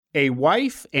a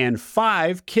wife, and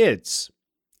 5 kids.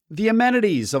 The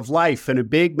amenities of life in a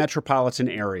big metropolitan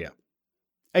area.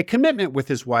 A commitment with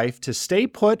his wife to stay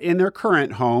put in their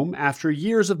current home after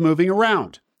years of moving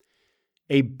around.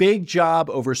 A big job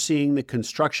overseeing the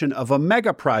construction of a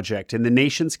mega project in the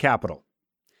nation's capital.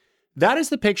 That is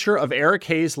the picture of Eric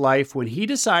Hayes' life when he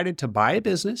decided to buy a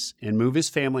business and move his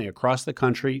family across the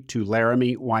country to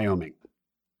Laramie, Wyoming.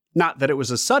 Not that it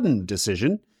was a sudden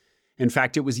decision. In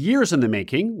fact, it was years in the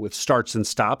making, with starts and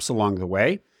stops along the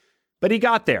way. But he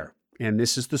got there, and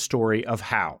this is the story of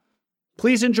how.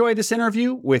 Please enjoy this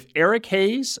interview with Eric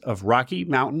Hayes of Rocky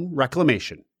Mountain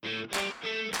Reclamation.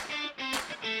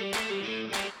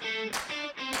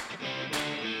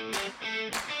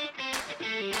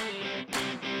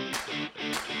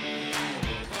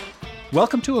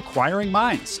 Welcome to Acquiring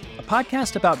Minds, a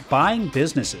podcast about buying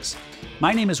businesses.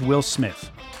 My name is Will Smith.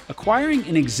 Acquiring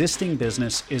an existing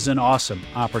business is an awesome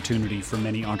opportunity for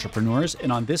many entrepreneurs, and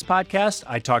on this podcast,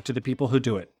 I talk to the people who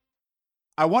do it.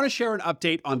 I want to share an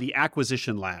update on the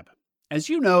Acquisition Lab. As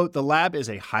you know, the lab is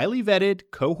a highly vetted,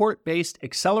 cohort-based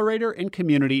accelerator and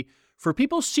community for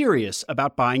people serious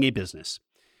about buying a business.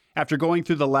 After going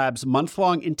through the lab's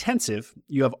month-long intensive,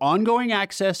 you have ongoing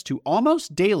access to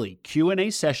almost daily Q&A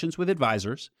sessions with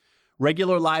advisors,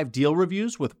 regular live deal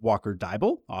reviews with Walker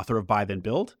Deibel, author of Buy Then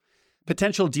Build,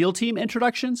 potential deal team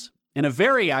introductions, and a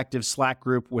very active Slack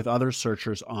group with other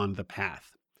searchers on the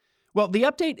path. Well, the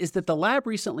update is that the lab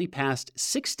recently passed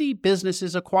 60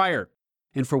 businesses acquired,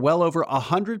 and for well over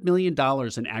 $100 million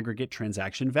in aggregate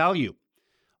transaction value.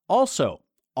 Also,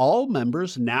 all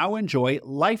members now enjoy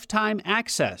lifetime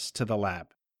access to the lab.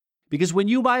 Because when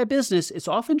you buy a business, it's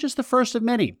often just the first of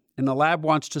many, and the lab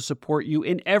wants to support you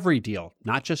in every deal,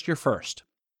 not just your first.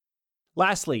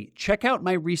 Lastly, check out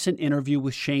my recent interview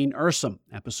with Shane Ursum,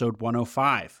 episode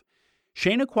 105.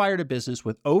 Shane acquired a business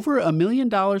with over $1 million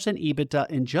in EBITDA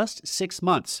in just 6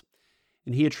 months,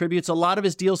 and he attributes a lot of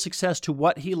his deal success to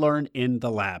what he learned in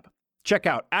the lab. Check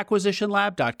out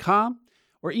acquisitionlab.com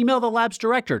or email the lab's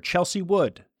director, Chelsea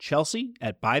Wood,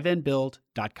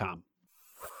 chelsea@buythenbuild.com.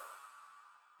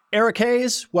 Eric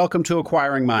Hayes, welcome to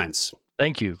Acquiring Minds.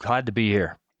 Thank you. Glad to be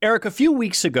here. Eric, a few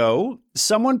weeks ago,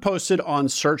 someone posted on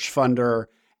SearchFunder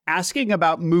asking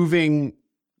about moving,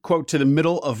 quote, to the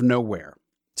middle of nowhere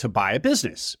to buy a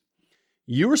business.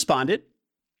 You responded,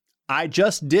 I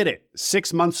just did it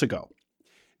 6 months ago.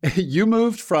 You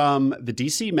moved from the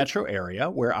DC metro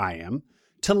area, where I am,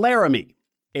 to Laramie,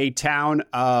 a town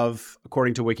of,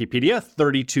 according to Wikipedia,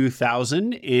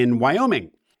 32,000 in Wyoming.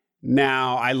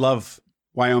 Now, I love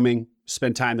Wyoming,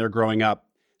 spent time there growing up.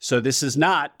 So this is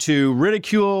not to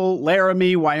ridicule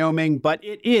Laramie, Wyoming, but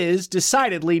it is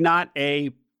decidedly not a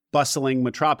bustling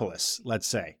metropolis, let's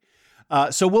say.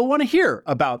 So we'll want to hear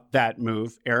about that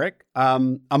move, Eric,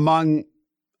 among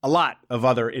a lot of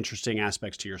other interesting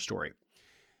aspects to your story.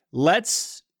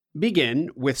 Let's begin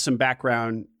with some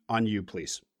background on you,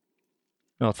 please.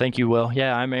 Well, thank you, Will.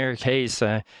 Yeah, I'm Eric Hayes.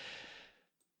 For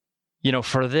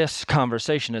this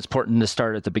conversation, it's important to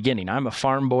start at the beginning. I'm a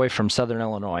farm boy from Southern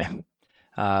Illinois,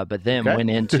 but then went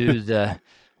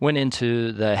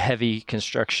into the heavy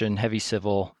construction, heavy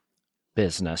civil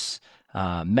business.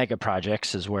 Mega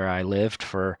projects is where I lived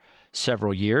for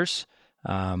several years.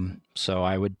 So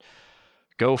I would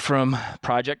go from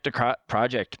project to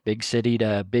project, big city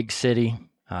to big city,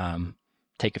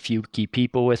 take a few key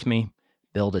people with me,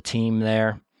 build a team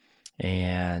there,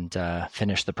 and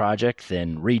finish the project,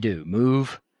 then redo,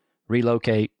 move,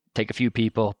 relocate, take a few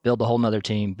people, build a whole nother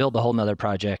team, build a whole nother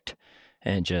project,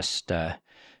 and just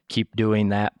keep doing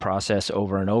that process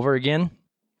over and over again.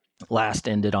 Last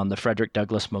ended on the Frederick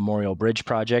Douglass Memorial Bridge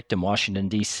project in Washington,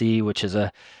 D.C., which is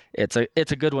it's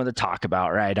a good one to talk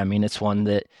about, right? I mean, it's one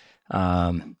that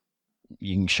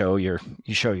you can show your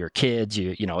kids.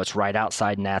 It's right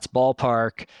outside Nats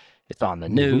Ballpark. It's on the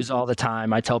news all the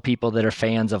time. I tell people that are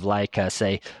fans of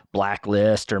say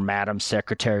Blacklist or Madam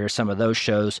Secretary or some of those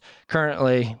shows.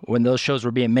 Currently, when those shows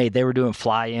were being made, they were doing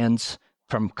fly-ins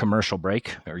from commercial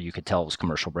break, or you could tell it was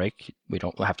commercial break. We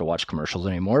don't have to watch commercials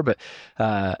anymore, but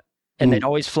and they'd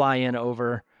always fly in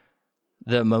over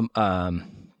the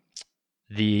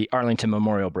Arlington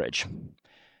Memorial Bridge.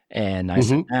 And I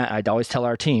said, I'd always tell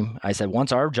our team, I said,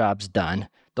 once our job's done,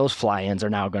 those fly-ins are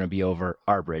now going to be over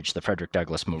our bridge, the Frederick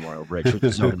Douglass Memorial Bridge, which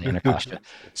is over the Anacostia.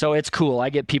 So it's cool. I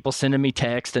get people sending me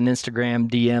text and Instagram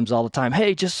DMs all the time.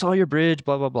 Hey, just saw your bridge,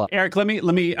 blah, blah, blah. Eric, let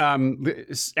me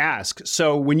ask.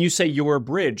 So when you say your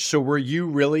bridge, so were you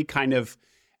really kind of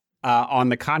on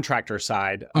the contractor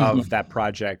side of that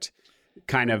project?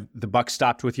 Kind of the buck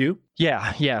stopped with you?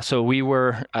 Yeah. So we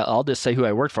were, I'll just say who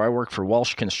I worked for. I worked for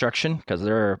Walsh Construction because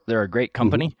they're a great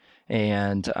company.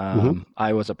 and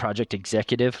I was a project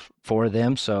executive for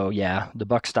them. So yeah, the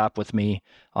buck stopped with me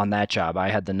on that job. I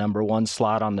had the number one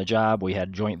slot on the job. We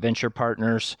had joint venture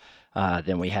partners,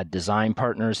 then we had design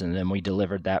partners, and then we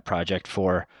delivered that project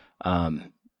for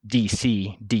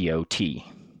DC DOT.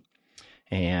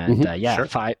 And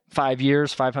Sure. 5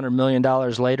 years, $500 million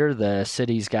later, the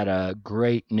city's got a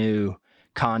great new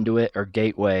conduit or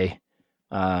gateway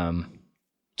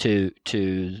to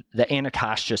the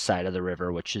Anacostia side of the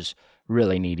river, which is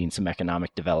really needing some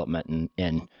economic development,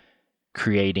 and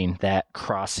creating that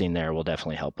crossing there will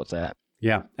definitely help with that.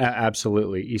 Yeah,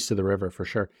 absolutely. East of the river for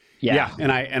sure. Yeah.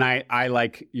 And I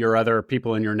like your other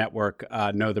people in your network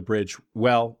know the bridge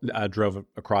well. Drove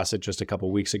across it just a couple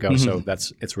of weeks ago, so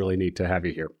it's really neat to have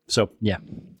you here. So yeah,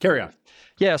 carry on.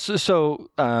 Yeah. So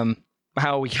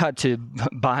how we got to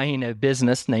buying a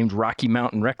business named Rocky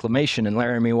Mountain Reclamation in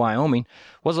Laramie, Wyoming,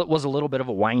 was a little bit of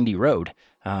a windy road.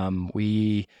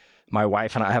 My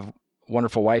wife and I have a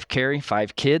wonderful wife, Carrie,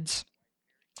 5 kids.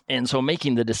 And so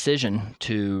making the decision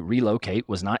to relocate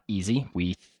was not easy.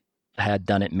 We had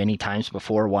done it many times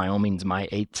before. Wyoming's my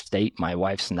 8th state, my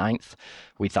wife's 9th.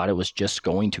 We thought it was just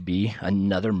going to be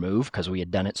another move because we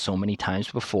had done it so many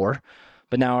times before.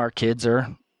 But now our kids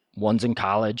are, one's in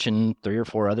college and 3 or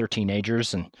 4 other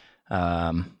teenagers. And,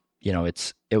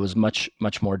 it was much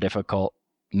more difficult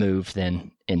move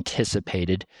than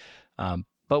anticipated.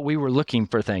 But we were looking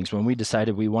for things. When we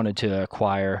decided we wanted to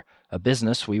acquire a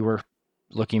business, we were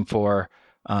looking for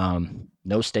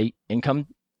no state income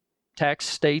tax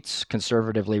states,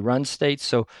 conservatively run states.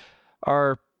 So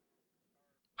I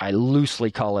loosely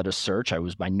call it a search. I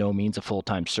was by no means a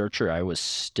full-time searcher. I was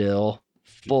still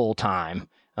full-time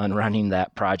on running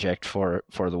that project for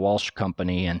the Walsh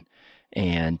Company,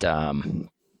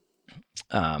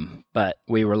 but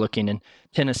we were looking in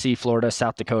Tennessee, Florida,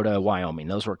 South Dakota, Wyoming.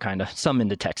 Those were kind of some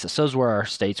into Texas. Those were our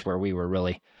states where we were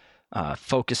really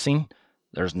focusing.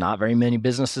 There's not very many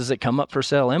businesses that come up for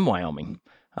sale in Wyoming.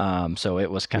 So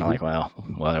it was kind of like, well,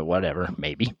 whatever,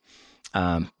 maybe.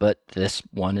 But this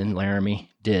one in Laramie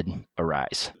did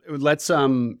arise. Let's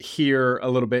hear a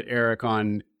little bit, Eric,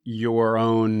 on your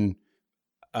own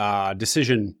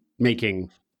decision-making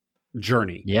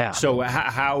journey. Yeah. So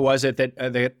how was it that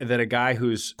a guy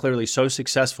who's clearly so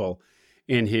successful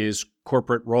in his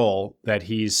corporate role that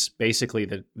he's basically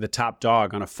the top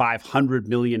dog on a $500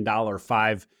 million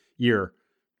 5-year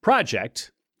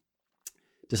project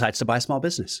decides to buy a small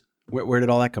business? Where did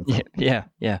all that come from?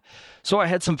 Yeah. So I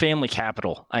had some family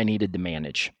capital I needed to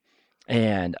manage.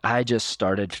 And I just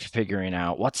started figuring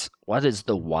out what is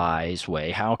the wise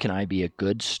way? How can I be a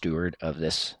good steward of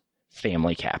this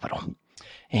family capital?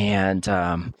 And,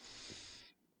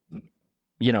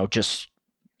 just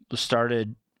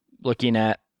started looking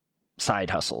at side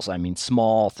hustles. I mean,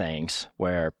 small things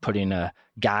where putting a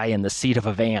guy in the seat of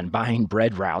a van, buying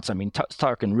bread routes. I mean,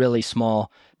 talking really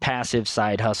small, passive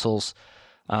side hustles,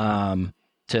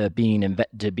 to being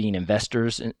investor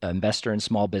in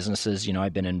small businesses.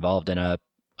 I've been involved in a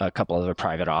couple other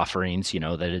private offerings,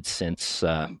 that had since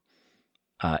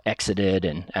exited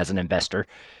and as an investor.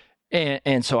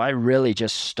 And so I really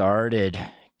just started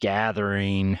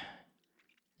gathering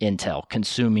intel,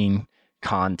 consuming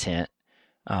content,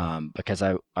 because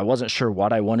I wasn't sure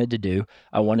what I wanted to do.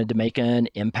 I wanted to make an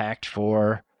impact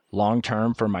for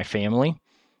long-term for my family.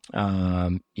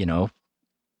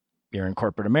 You're in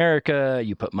corporate America,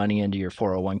 you put money into your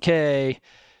 401k,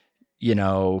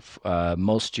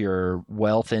 most of your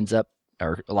wealth ends up,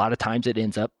 or a lot of times it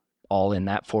ends up all in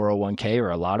that 401k, or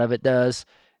a lot of it does.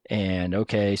 And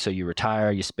okay, so you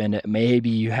retire, you spend it. Maybe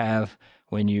you have,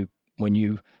 when you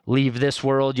leave this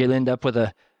world, you end up with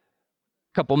a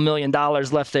couple $1 million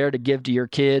left there to give to your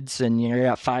kids, and you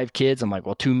got 5 kids. I'm like,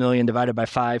 well, 2 million divided by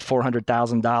 5,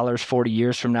 $400,000. 40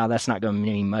 years from now, that's not going to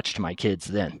mean much to my kids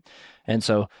then. And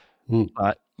so,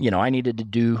 I needed to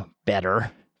do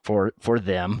better for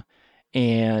them,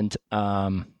 and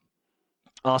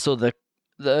also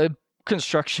the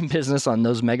construction business on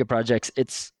those mega projects.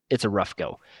 It's a rough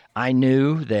go. I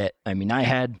knew that. I mean, I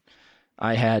had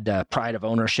pride of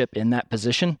ownership in that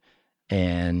position.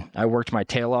 And I worked my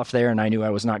tail off there, and I knew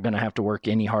I was not going to have to work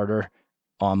any harder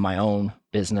on my own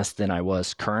business than I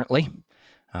was currently.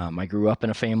 I grew up in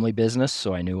a family business,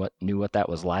 so I knew what that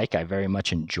was like. I very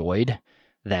much enjoyed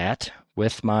that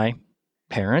with my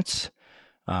parents.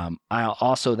 I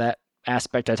also, that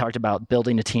aspect I talked about,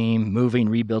 building a team,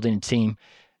 rebuilding a team.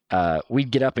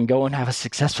 We'd get up and go and have a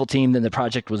successful team, then the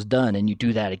project was done, and you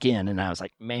do that again. And I was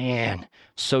like, man,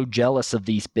 so jealous of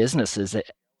these businesses that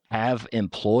have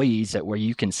employees where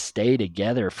you can stay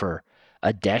together for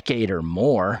a decade or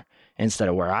more instead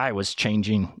of where I was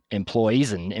changing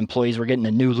employees, and employees were getting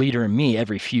a new leader in me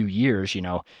every few years,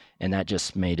 and that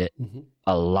just made it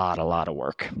a lot of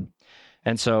work.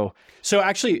 And so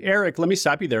actually, Eric, let me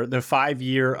stop you there. A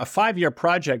 5-year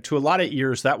project, to a lot of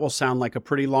ears, that will sound like a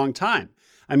pretty long time.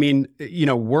 I mean,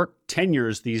 work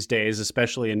tenures these days,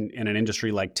 especially in an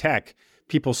industry like tech,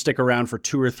 people stick around for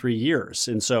 2 or 3 years.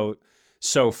 And so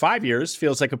 5 years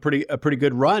feels like a pretty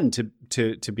good run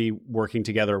to be working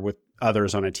together with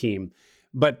others on a team.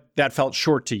 But that felt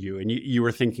short to you, and you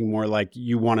were thinking more like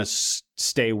you want to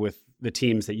stay with the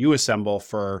teams that you assemble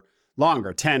for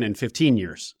longer, 10 and 15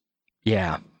 years.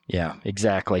 Yeah,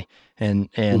 exactly. And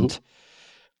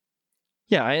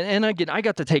yeah, and again, I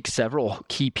got to take several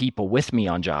key people with me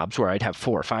on jobs where I'd have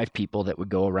 4 or 5 people that would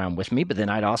go around with me, but then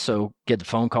I'd also get the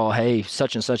phone call, hey,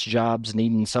 such and such job's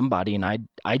needing somebody, and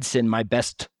I'd send my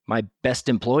best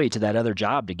employee to that other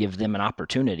job to give them an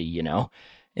opportunity,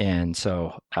 And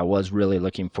so I was really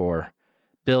looking for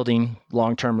building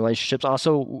long-term relationships.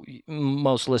 Also,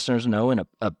 most listeners know in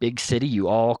a big city, you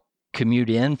all commute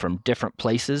in from different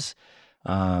places.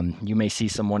 You may see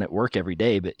someone at work every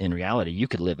day, but in reality, you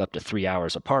could live up to 3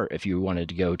 hours apart if you wanted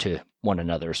to go to one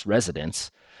another's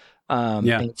residence.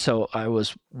 And so I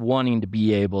was wanting to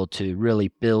be able to really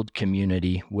build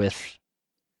community with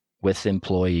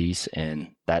employees,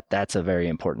 and that's a very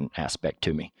important aspect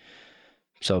to me.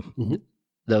 So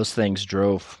those things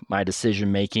drove my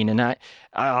decision making, and I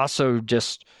also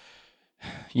just,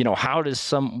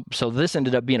 so this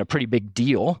ended up being a pretty big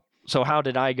deal. So how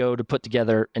did I go to put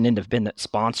together an independent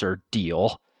sponsor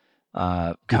deal,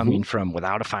 coming from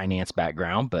without a finance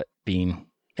background, but being,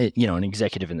 an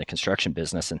executive in the construction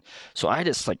business? And so I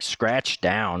just scratched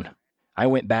down. I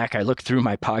went back, I looked through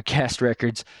my podcast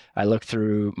records, I looked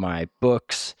through my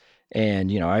books,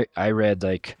 and, I read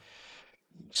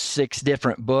 6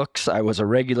 different books. I was a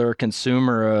regular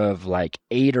consumer of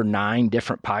 8 or 9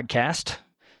 different podcasts.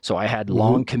 So I had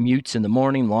long commutes in the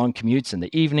morning, long commutes in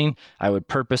the evening. I would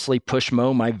purposely push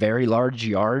mow my very large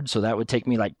yard. So that would take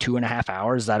me 2.5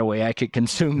 hours. That way I could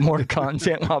consume more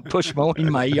content while push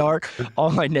mowing my yard. All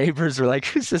my neighbors were like,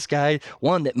 who's this guy?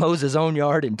 1, that mows his own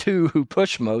yard, and 2, who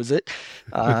push mows it.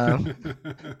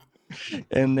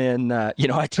 And then,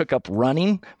 I took up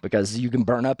running, because you can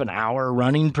burn up an hour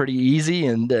running pretty easy.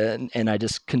 And I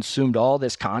just consumed all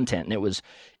this content, and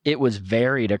it was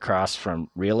varied across from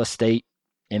real estate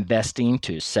investing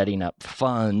to setting up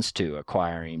funds to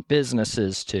acquiring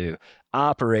businesses to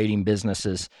operating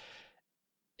businesses,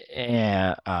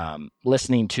 and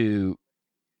listening to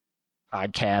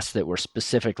podcasts that were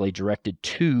specifically directed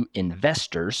to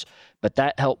investors. But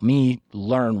that helped me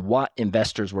learn what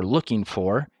investors were looking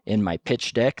for in my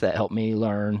pitch deck. That helped me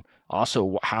learn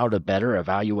also how to better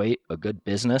evaluate a good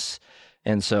business.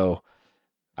 And so,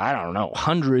 I don't know,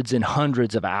 hundreds and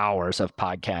hundreds of hours of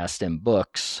podcasts and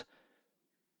books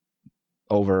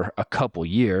over a couple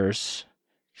years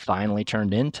finally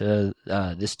turned into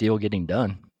this deal getting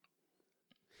done.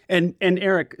 And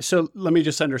Eric, so let me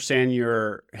just understand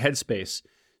your headspace.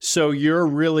 So you're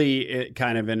really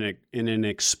kind of in an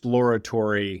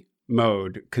exploratory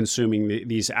mode, consuming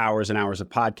these hours and hours of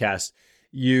podcasts.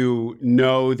 You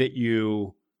know that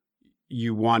you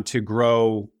want to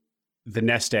grow the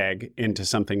nest egg into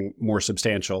something more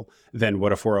substantial than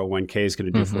what a 401k is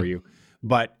going to do for you.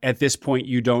 But at this point,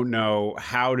 you don't know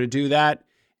how to do that.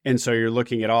 And so you're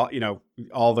looking at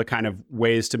all the kind of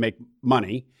ways to make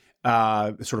money,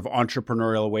 sort of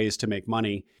entrepreneurial ways to make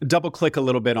money. Double click a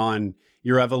little bit on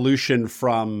your evolution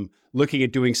from looking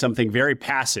at doing something very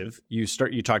passive. You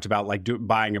talked about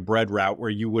buying a bread route where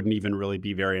you wouldn't even really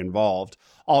be very involved,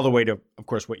 all the way to, of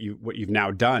course, what you've now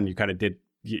done. You kind of did,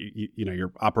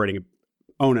 you're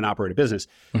own and operate a business.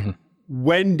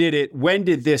 When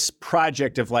did this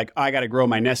project of I got to grow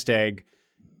my nest egg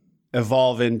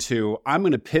evolve into, I'm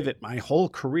going to pivot my whole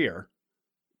career,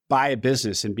 buy a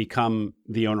business, and become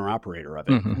the owner operator of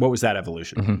it? What was that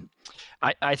evolution?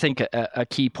 I think a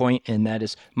key point in that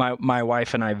is my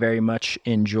wife and I very much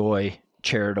enjoy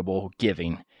charitable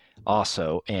giving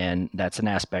also. And that's an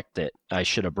aspect that I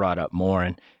should have brought up more.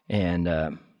 And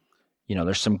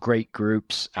there's some great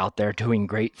groups out there doing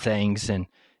great things. And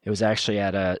it was actually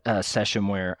at a session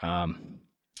where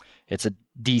it's a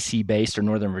DC-based or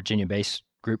Northern Virginia-based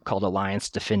group called Alliance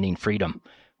Defending Freedom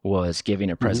was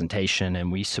giving a presentation,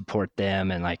 and we support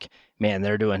them. And man,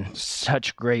 they're doing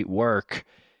such great work.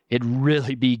 It'd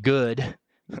really be good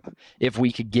if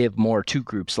we could give more to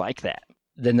groups like that.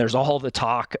 Then there's all the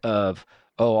talk of,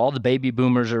 all the baby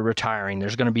boomers are retiring.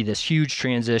 There's going to be this huge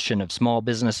transition of small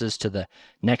businesses to the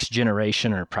next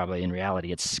generation, or probably in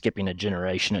reality, it's skipping a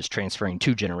generation. It's transferring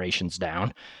 2 generations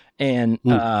down. And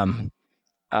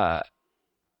uh,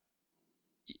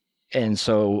 and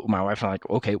so my wife and I like,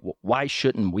 okay, why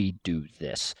shouldn't we do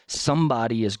this?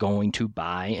 Somebody is going to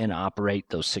buy and operate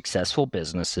those successful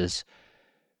businesses.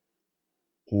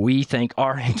 We think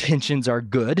our intentions are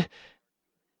good.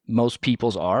 Most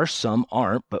people's are, some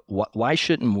aren't, but why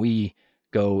shouldn't we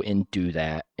go and do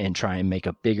that and try and make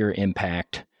a bigger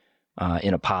impact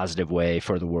in a positive way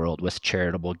for the world with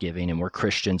charitable giving? And we're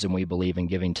Christians, and we believe in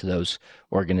giving to those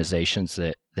organizations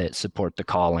that support the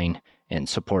calling and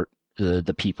support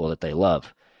the people that they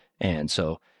love. And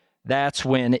so that's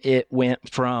when it went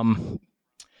from,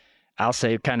 I'll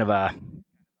say, kind of a,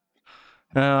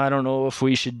 I don't know if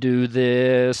we should do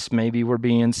this. Maybe we're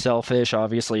being selfish.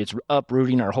 Obviously, it's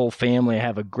uprooting our whole family. I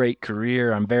have a great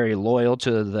career. I'm very loyal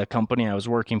to the company I was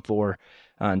working for,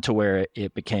 to where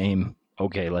it became,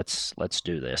 okay, let's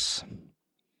do this.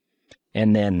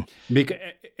 And then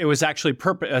it was actually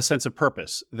a sense of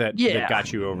purpose that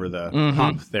got you over the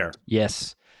hump there.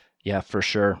 Yes. Yeah, for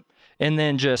sure. And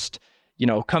then just,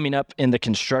 coming up in the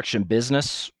construction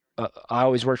business, I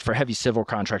always worked for heavy civil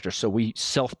contractors, so we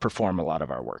self-perform a lot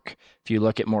of our work. If you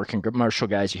look at more commercial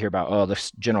guys, you hear about,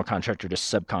 the general contractor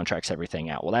just subcontracts everything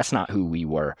out. Well, that's not who we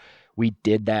were. We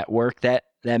did that work. That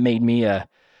made me a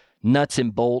nuts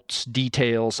and bolts,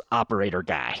 details operator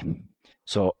guy.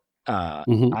 So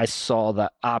I saw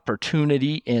the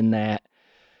opportunity in that,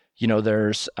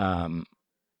 there's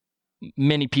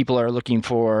many people are looking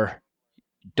for,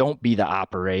 don't be the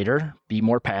operator, be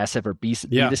more passive, or be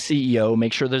the CEO,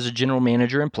 make sure there's a general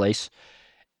manager in place.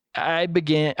 I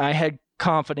had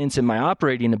confidence in my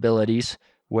operating abilities,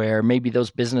 where maybe those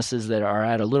businesses that are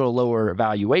at a little lower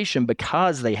valuation,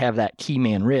 because they have that key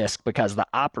man risk, because the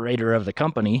operator of the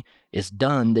company is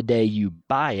done the day you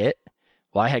buy it.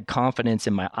 Well, I had confidence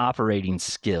in my operating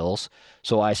skills,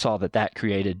 so I saw that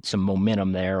created some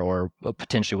momentum there, or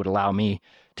potentially would allow me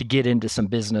to get into some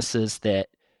businesses that,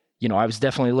 I was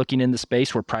definitely looking in the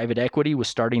space where private equity was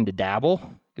starting to dabble,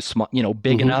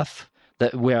 big enough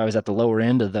that where I was at the lower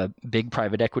end of the big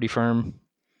private equity firm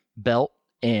belt,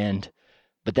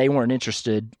 but they weren't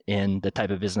interested in the type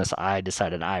of business I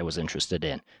decided I was interested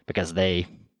in, because they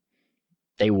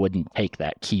wouldn't take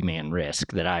that key man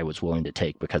risk that I was willing to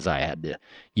take because I had the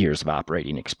years of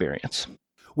operating experience.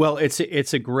 Well,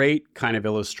 it's a great kind of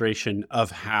illustration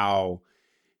of how,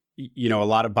 a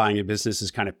lot of buying a business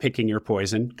is kind of picking your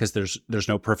poison, because there's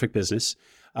no perfect business.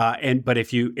 But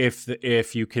if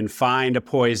you can find a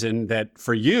poison that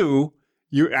for you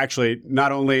actually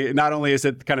not only is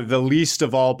it kind of the least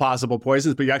of all possible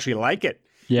poisons, but you actually like it.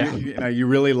 Yeah. You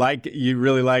really like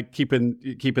keeping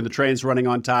the trains running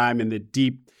on time and the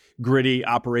deep, gritty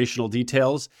operational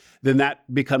details, then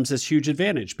that becomes this huge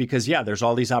advantage, because there's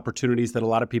all these opportunities that a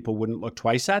lot of people wouldn't look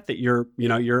twice at, that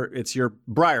it's your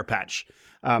briar patch.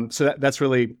 So that's a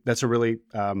really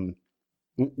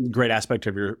great aspect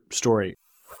of your story.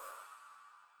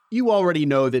 You already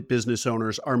know that business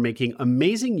owners are making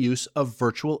amazing use of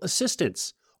virtual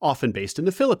assistants, often based in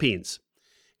the Philippines.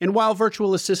 And while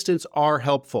virtual assistants are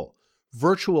helpful,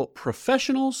 virtual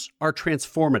professionals are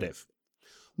transformative.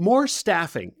 More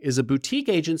Staffing is a boutique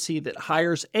agency that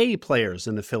hires A players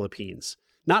in the Philippines,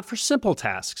 not for simple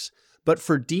tasks, but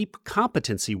for deep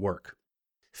competency work.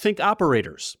 Think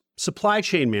operators, supply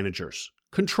chain managers,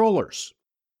 controllers.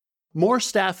 More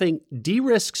Staffing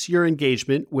de-risks your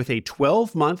engagement with a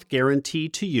 12-month guarantee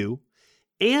to you,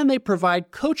 and they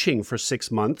provide coaching for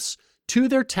 6 months to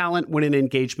their talent when an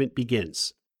engagement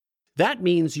begins. That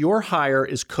means your hire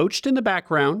is coached in the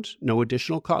background, no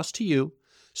additional cost to you,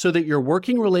 so that your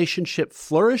working relationship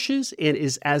flourishes and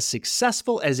is as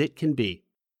successful as it can be.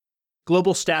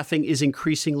 Global staffing is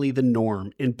increasingly the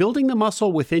norm, and building the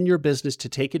muscle within your business to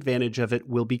take advantage of it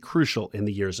will be crucial in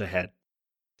the years ahead.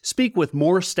 Speak with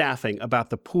More Staffing about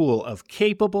the pool of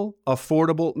capable,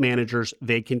 affordable managers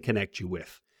they can connect you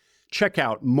with. Check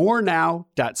out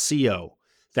morenow.co.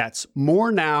 That's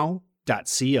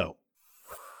morenow.co.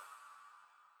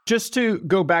 Just to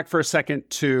go back for a second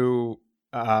to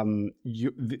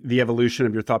the evolution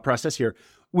of your thought process here.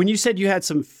 When you said you had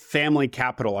some family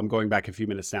capital, I'm going back a few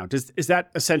minutes now. Is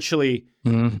that essentially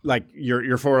like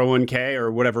your 401k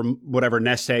or whatever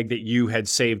nest egg that you had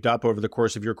saved up over the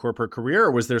course of your corporate career?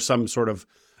 Or was there some sort of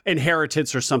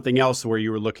inheritance or something else where you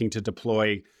were looking to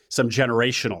deploy something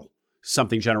generational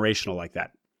like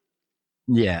that?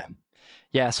 Yeah.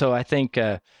 Yeah. So I think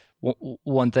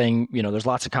one thing, there's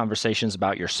lots of conversations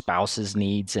about your spouse's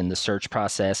needs in the search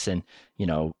process. And,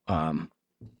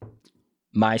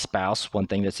 my spouse, one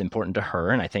thing that's important to her,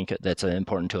 and I think that's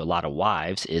important to a lot of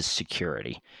wives, is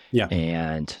security. Yeah.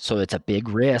 And so it's a big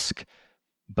risk,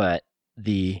 but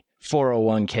the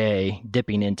 401k,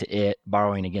 dipping into it,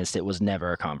 borrowing against it was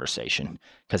never a conversation,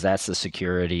 because that's the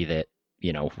security that,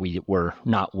 we were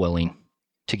not willing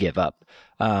to give up.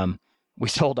 We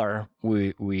sold our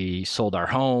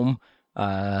home.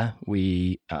 I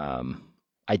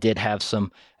did have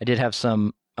some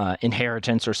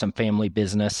inheritance or some family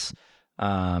business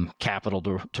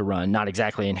capital to run, not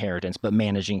exactly inheritance, but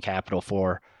managing capital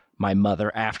for my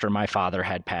mother after my father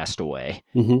had passed away.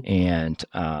 And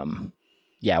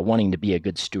wanting to be a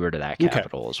good steward of that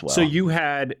capital as well. So you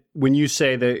had, when you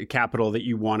say the capital that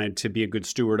you wanted to be a good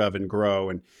steward of and grow,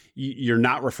 and you're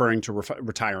not referring to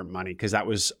retirement money, because that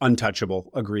was untouchable,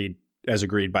 agreed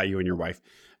by you and your wife.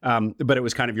 But it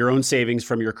was kind of your own savings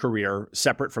from your career,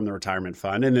 separate from the retirement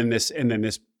fund, and then this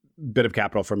bit of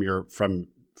capital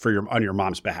on your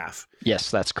mom's behalf.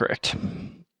 Yes, that's correct.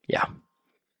 Yeah.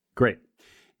 Great.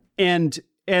 And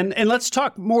let's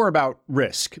talk more about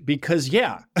risk, because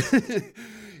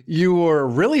you were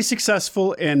really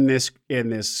successful in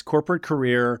this corporate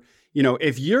career.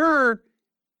 If you're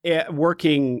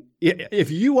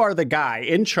if you are the guy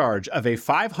in charge of a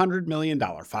 $500 million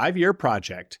 5-year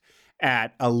project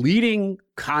at a leading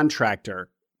contractor,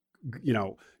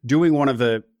 doing one of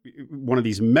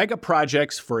these mega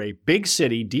projects for a big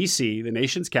city, DC, the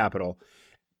nation's capital,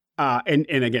 and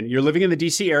again, you're living in the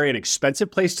DC area, an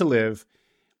expensive place to live,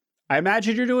 I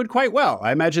imagine you're doing quite well.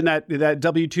 I imagine that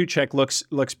W-2 check looks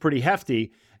pretty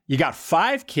hefty. You got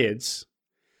 5 kids.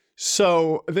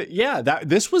 So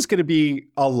this was going to be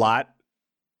a lot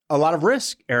of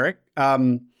risk, Eric.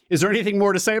 Is there anything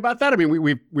more to say about that? I mean,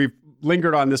 we've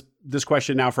lingered on this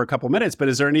question now for a couple minutes, but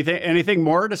is there anything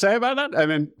more to say about that? I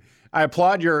mean, I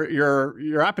applaud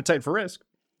your appetite for risk.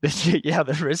 Yeah,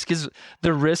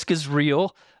 the risk is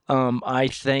real. I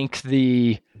think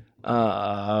the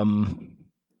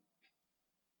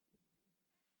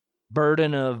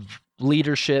burden of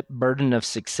leadership, burden of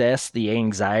success, the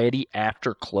anxiety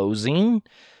after closing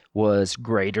was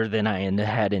greater than I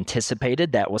had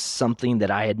anticipated. That was something that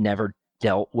I had never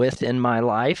dealt with in my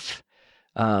life.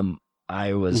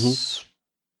 I was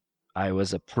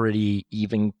a pretty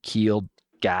even-keeled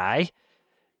guy.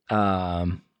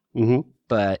 But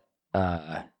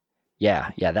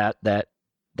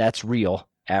that's real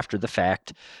after the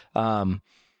fact. And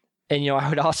I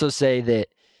would also say that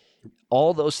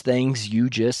all those things you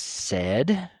just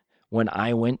said, when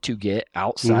I went to get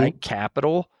outside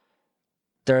capital,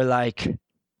 they're like,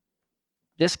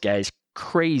 this guy's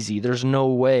crazy. There's no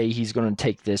way he's going to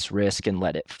take this risk and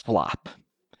let it flop.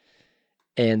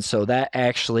 And so that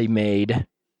actually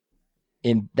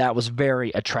that was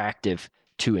very attractive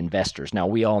to investors. Now,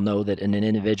 we all know that in an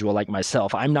individual like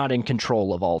myself, I'm not in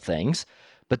control of all things,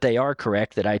 but they are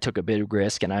correct that I took a big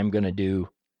risk, and I'm going to do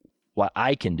what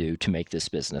I can do to make this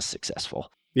business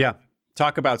successful. Yeah.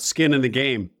 Talk about skin in the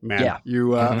game, man. Yeah.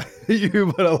 You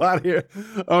you put a lot of your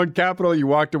own capital. You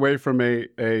walked away from a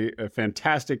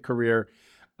fantastic career.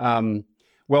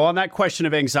 Well, on that question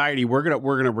of anxiety, we're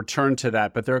gonna return to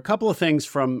that. But there are a couple of things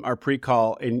from our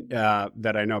pre-call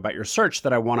that I know about your search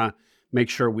that I want to make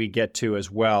sure we get to as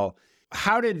well.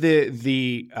 How did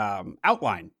the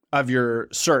outline of your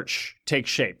search take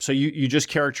shape? So you just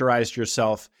characterized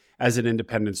yourself as an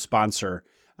independent sponsor,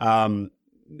 and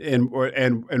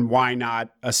why not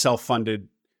a self-funded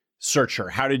searcher?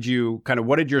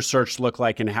 What did your search look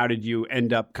like, and how did you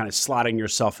end up kind of slotting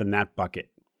yourself in that bucket?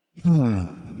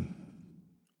 I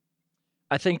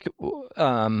think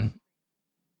I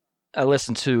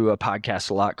listened to a podcast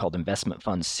a lot called Investment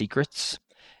Fund Secrets,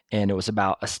 and it was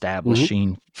about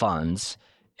establishing funds.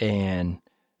 And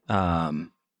I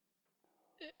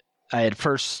had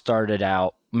first started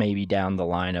out maybe down the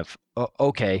line of,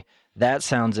 okay, that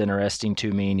sounds interesting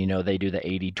to me. And, they do the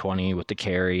 80-20 with the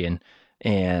carry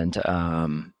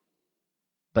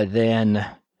but then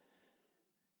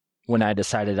when I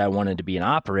decided I wanted to be an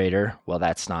operator, well,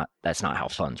 that's not how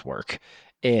funds work.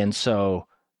 And so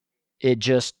it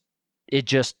just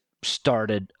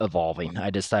started evolving. I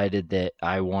decided that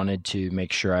I wanted to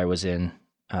make sure I was in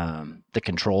the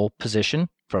control position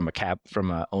from a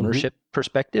ownership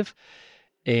perspective,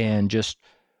 and just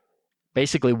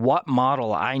basically what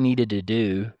model I needed to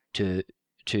do to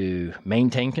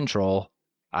maintain control.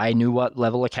 I knew what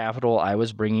level of capital I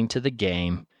was bringing to the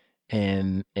game,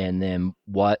 and then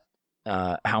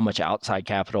how much outside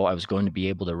capital I was going to be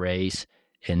able to raise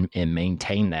and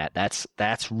maintain that.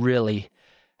 That's really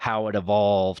how it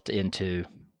evolved into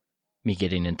me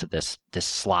getting into this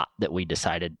slot that we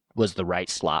decided was the right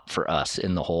slot for us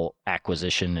in the whole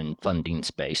acquisition and funding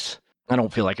space. I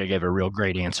don't feel like I gave a real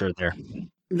great answer there.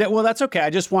 Well, that's okay. I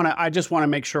just want to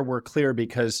make sure we're clear,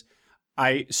 because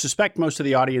I suspect most of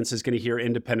the audience is going to hear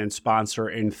independent sponsor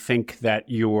and think that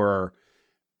you're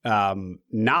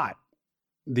not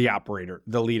the operator,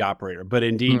 the lead operator, but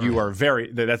indeed you are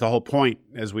that's the whole point,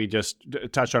 as we just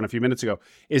touched on a few minutes ago,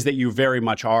 is that you very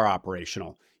much are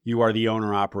operational. You are the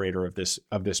owner operator of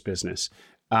this business.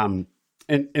 And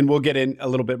we'll get in a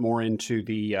little bit more into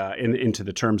into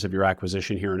the terms of your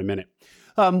acquisition here in a minute.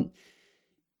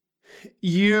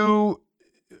 You,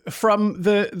 from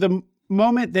the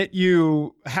moment that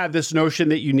you had this notion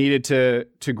that you needed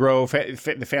to grow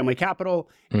the family capital,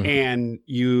 and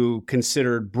you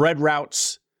considered bread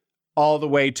routes, all the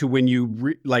way to when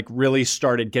you really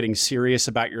started getting serious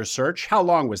about your search, how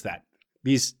long was that?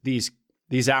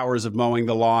 These hours of mowing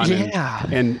the lawn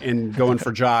and going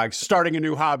for jogs, starting a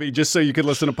new hobby just so you could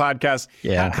listen to podcasts.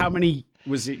 Yeah. How many,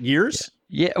 was it years?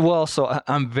 Yeah. Well, so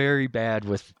I'm very bad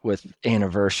with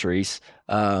anniversaries.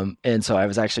 And so I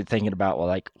was actually thinking about, well,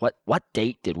 like what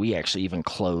date did we actually even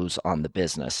close on the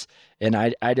business? And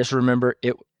I just remember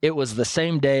it was the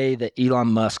same day that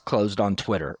Elon Musk closed on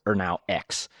Twitter, or now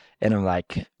X. And I'm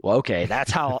like, well, okay,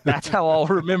 that's how I'll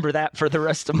remember that for the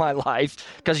rest of my life,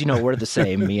 because we're the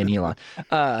same, me and Elon.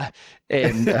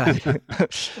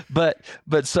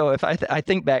 But so if I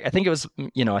think back, I think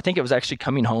it was actually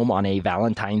coming home on a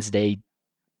Valentine's Day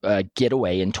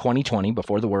getaway in 2020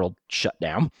 before the world shut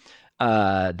down.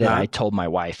 That I told my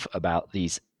wife about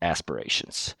these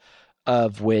aspirations,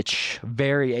 of which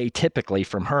very atypically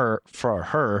for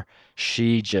her,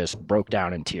 she just broke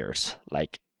down in tears.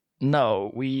 Like, no,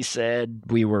 we said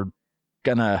we were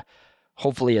gonna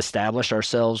hopefully establish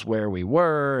ourselves where we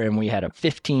were, and we had a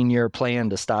 15-year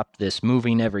plan to stop this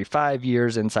moving every 5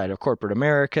 years inside of corporate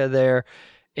America there,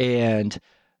 and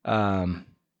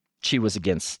she was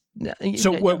against.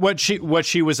 So what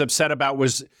she was upset about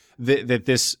was that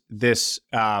this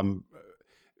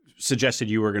suggested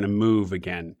you were going to move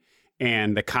again.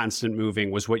 And the constant moving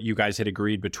was what you guys had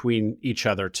agreed between each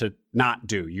other to not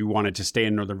do. You wanted to stay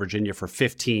in Northern Virginia for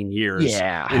 15 years.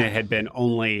 Yeah. And it had been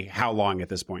only how long at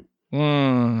this point?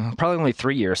 Probably only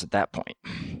 3 years at that point.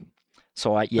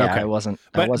 So I wasn't.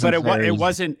 But it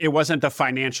wasn't the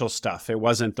financial stuff. It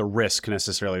wasn't the risk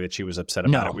necessarily that she was upset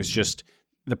about. No. It was just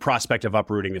the prospect of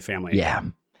uprooting the family. Yeah.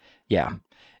 Yeah.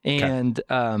 And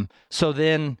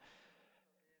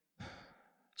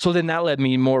So then that led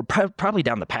me more probably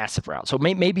down the passive route. So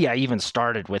maybe I even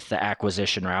started with the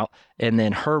acquisition route, and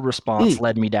then her response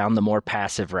led me down the more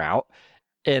passive route.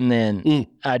 And then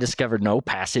I discovered, no,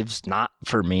 passive's not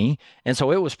for me. And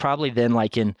so it was probably then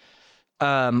like in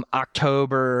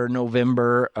October,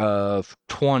 November of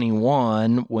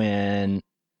 21 when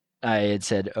I had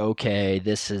said, okay,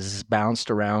 this has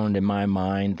bounced around in my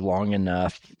mind long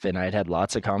enough. And I'd had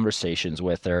lots of conversations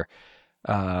with her.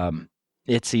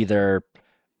 It's either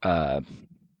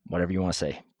whatever you want to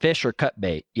say, fish or cut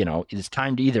bait. It's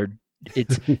time to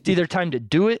it's either time to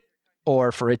do it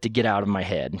or for it to get out of my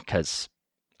head, because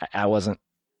I wasn't.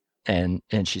 And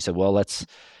she said, well, let's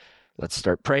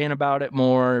start praying about it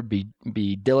more,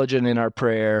 be diligent in our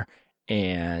prayer.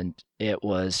 And it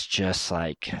was just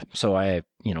like, so I,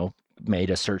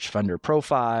 made a search funder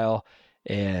profile,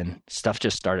 and stuff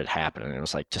just started happening. It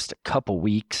was like just a couple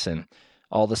weeks, and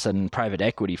all of a sudden private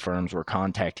equity firms were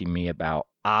contacting me about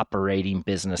operating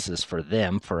businesses for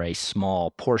them for a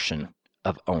small portion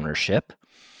of ownership.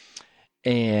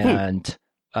 And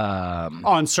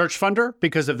on Search Funder,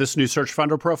 because of this new Search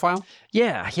Funder profile?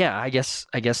 Yeah. I guess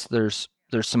there's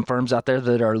some firms out there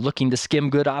that are looking to skim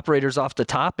good operators off the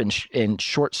top and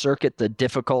short circuit the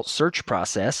difficult search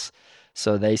process.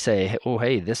 So they say, oh,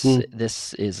 hey, this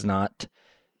is not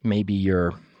maybe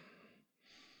you're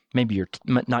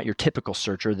not your typical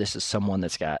searcher. This is someone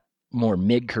that's got more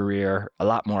mid-career, a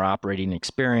lot more operating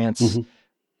experience.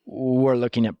 We're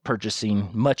looking at purchasing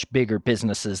much bigger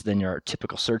businesses than your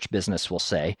typical search business will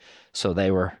say. So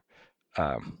they were,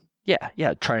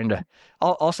 trying to,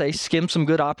 I'll say, skim some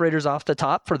good operators off the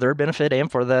top for their benefit and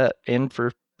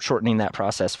for shortening that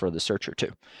process for the searcher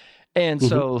too. And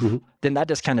so then that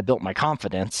just kind of built my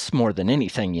confidence more than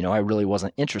anything. I really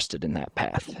wasn't interested in that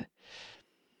path.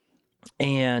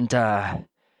 And,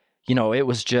 it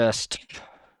was just,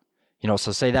 so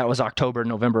say that was October,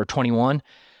 November of 21,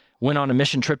 went on a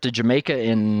mission trip to Jamaica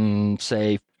in,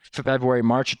 say, February,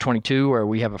 March of 22, where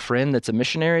we have a friend that's a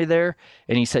missionary there.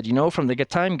 And he said, from the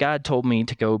time God told me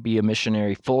to go be a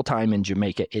missionary full-time in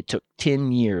Jamaica, it took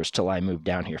 10 years till I moved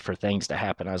down here for things to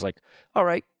happen. I was like, all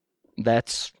right,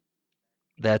 that's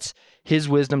his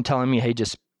wisdom telling me, hey,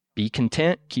 just be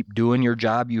content, keep doing your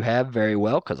job you have very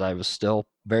well, because I was still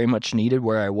very much needed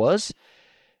where I was,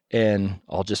 and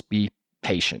I'll just be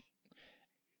patient.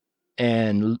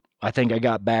 And I think I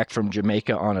got back from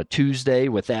Jamaica on a Tuesday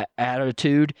with that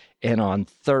attitude. And on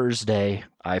Thursday,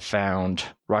 I found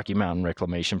Rocky Mountain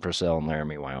Reclamation for sale in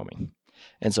Laramie, Wyoming.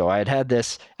 And so I had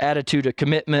this attitude of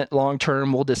commitment long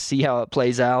term. We'll just see how it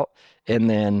plays out. And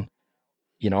then,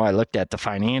 I looked at the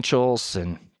financials,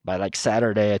 and by like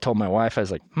Saturday, I told my wife, I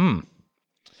was like,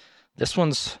 this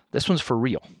one's for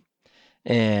real.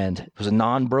 And it was a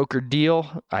non-brokered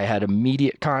deal. I had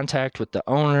immediate contact with the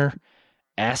owner,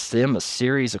 asked them a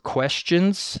series of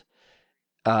questions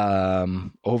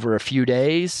over a few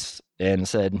days, and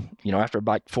said, after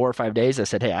about 4 or 5 days, I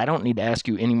said, hey, I don't need to ask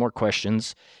you any more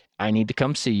questions. I need to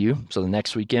come see you. So the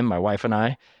next weekend, my wife and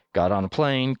I got on a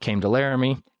plane, came to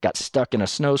Laramie, got stuck in a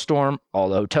snowstorm. All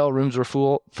the hotel rooms were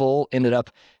full, ended up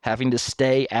having to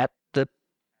stay at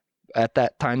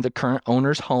that time, the current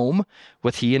owner's home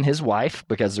with he and his wife,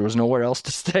 because there was nowhere else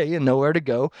to stay and nowhere to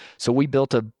go. So we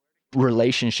built a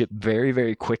relationship very,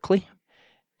 very quickly,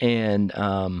 and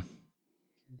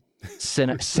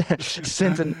sent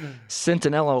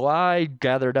an LOI,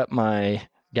 gathered up my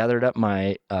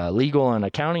legal and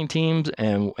accounting teams,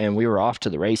 and we were off to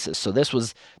the races. So this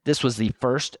was the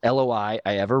first LOI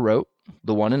I ever wrote,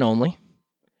 the one and only.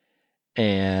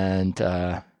 And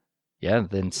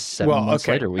then 7 months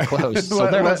later we closed. So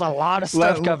there was a lot of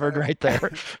stuff covered right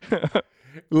there.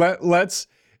 Let's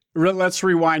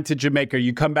rewind to Jamaica.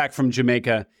 You come back from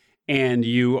Jamaica and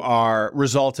you are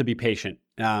resolved to be patient.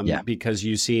 Because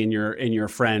you see in your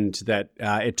friend that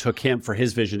it took him, for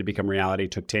his vision to become reality,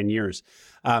 it took 10 years.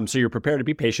 So you're prepared to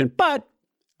be patient, but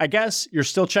I guess you're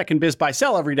still checking biz buy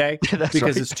sell every day because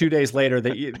right. It's 2 days later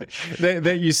that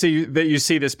you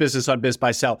see this business on biz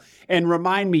buy sell. And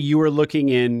remind me, you were looking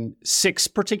in 6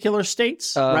 particular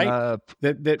states, right?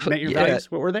 That met your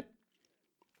values. What were they?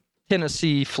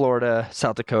 Tennessee, Florida,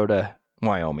 South Dakota,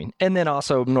 Wyoming, and then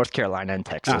also North Carolina and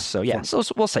Texas. So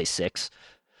we'll say 6.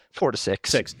 4 to 6.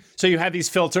 6. So you have these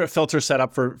filters set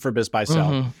up for biz buy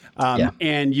sell.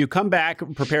 And you come back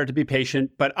prepared to be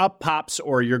patient, but up pops,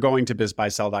 or you're going to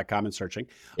bizbuysell.com and searching.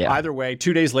 Yeah. Either way,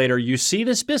 2 days later, you see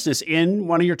this business in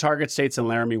one of your target states in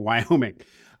Laramie, Wyoming.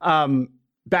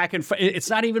 It's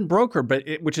not even broker, but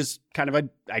which is kind of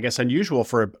unusual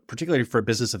particularly for a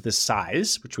business of this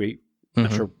size, which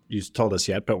not sure you told us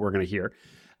yet, but we're going to hear.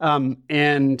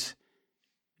 And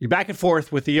you're back and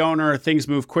forth with the owner. Things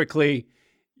move quickly.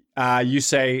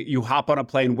 You hop on a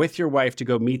plane with your wife to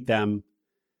go meet them,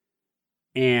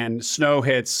 and snow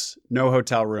hits, no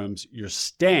hotel rooms. You're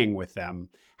staying with them.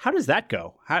 How does that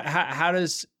go? What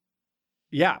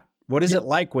is it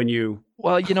like when you?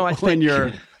 Well, I think when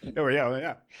you're.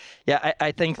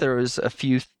 I think there was a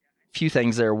few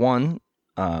things there. One,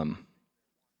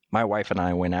 my wife and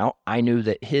I went out. I knew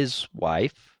that his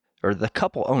wife, or the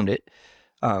couple owned it.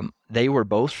 They were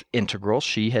both integral.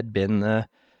 She had been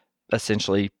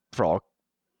essentially, for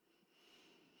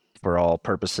all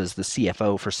purposes, the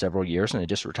CFO for several years, and had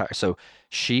just retired. So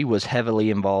she was heavily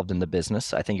involved in the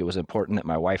business. I think it was important that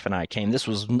my wife and I came. This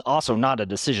was also not a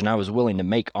decision I was willing to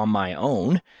make on my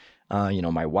own.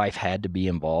 My wife had to be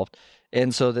involved.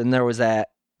 And so then there was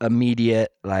that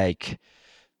immediate, the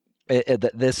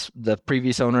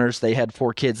previous owners, they had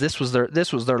 4 kids. This was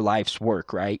their life's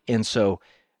work, right? And so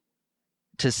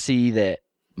to see that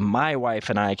my wife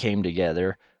and I came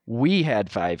together, we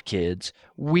had 5 kids.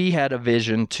 We had a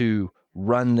vision to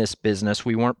run this business.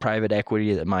 We weren't private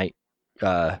equity that might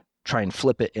try and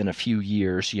flip it in a few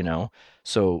years,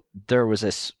 So there was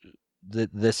this,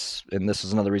 and this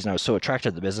is another reason I was so attracted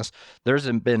to the business.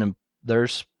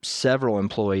 There's several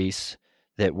employees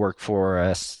that work for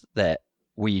us that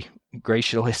we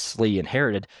graciously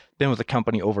inherited, been with the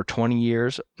company over 20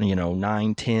 years,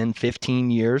 9, 10,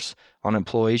 15 years on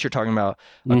employees. You're talking about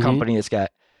a company that's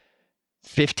got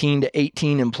 15 to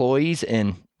 18 employees,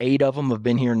 and 8 of them have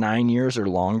been here 9 years or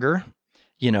longer,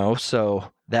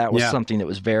 so that was something that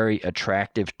was very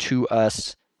attractive to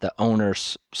us. The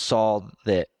owners saw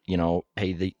that,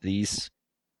 hey,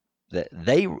 that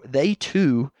they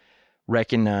too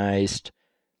recognized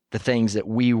the things that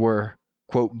we were,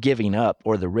 quote, giving up,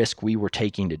 or the risk we were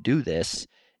taking to do this.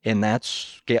 And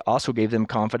that's also gave them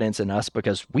confidence in us,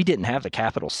 because we didn't have the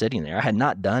capital sitting there. I had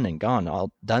not done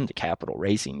the capital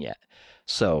raising yet.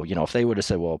 So, if they would have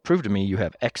said, well, prove to me you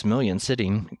have X million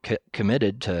sitting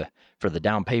committed for the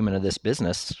down payment of this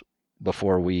business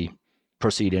before we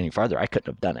proceed any farther, I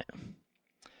couldn't have done it.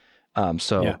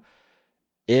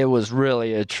 It was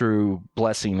really a true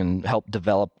blessing and helped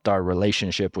develop our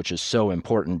relationship, which is so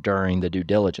important during the due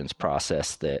diligence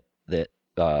process that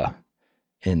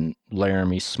in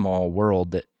Laramie's small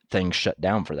world, that things shut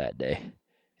down for that day.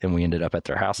 And we ended up at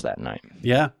their house that night.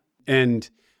 Yeah. And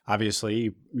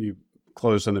obviously you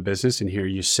closed on the business, and here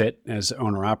you sit as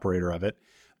owner operator of it.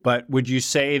 But would you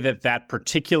say that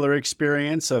particular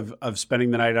experience of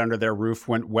spending the night under their roof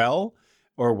went well,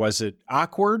 or was it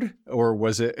awkward, or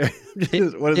was it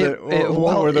what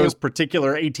were those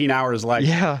particular 18 hours like?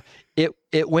 Yeah,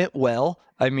 it went well.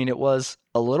 I mean, it was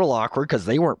a little awkward because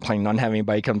they weren't planning on having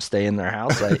anybody come stay in their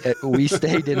house. We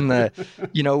stayed in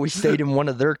one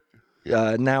of their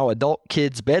now adult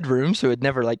kids' bedrooms who had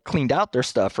never like cleaned out their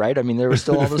stuff, right? I mean, there were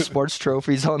still all the sports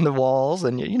trophies on the walls,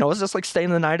 and it was just like staying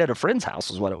the night at a friend's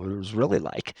house is what it was really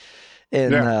like.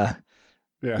 And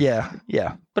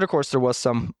yeah. But of course, there was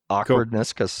some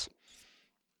awkwardness because,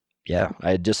 I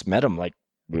had just met him like,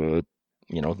 the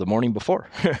morning before.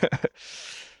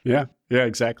 Yeah,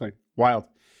 exactly. Wild.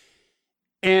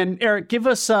 And Eric, give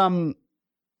us I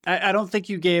don't think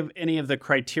you gave any of the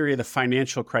criteria, the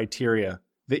financial criteria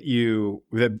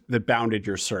that bounded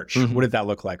your search. Mm-hmm. What did that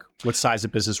look like? What size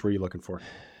of business were you looking for?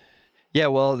 Yeah,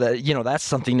 well, that's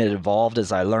something that evolved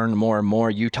as I learned more and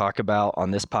more. You talk about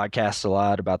on this podcast a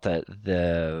lot about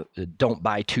the don't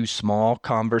buy too small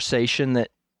conversation that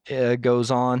goes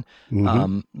on.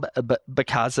 Mm-hmm. But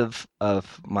because of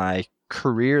my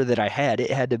career that I had,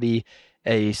 it had to be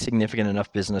a significant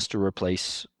enough business to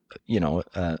replace,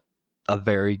 a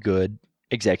very good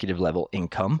executive level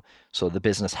income. So the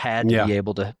business had to be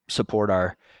able to support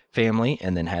our family,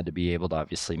 and then had to be able to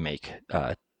obviously make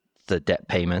the debt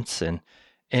payments.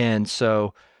 And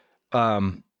so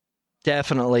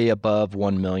definitely above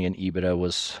 1 million EBITDA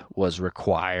was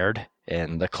required,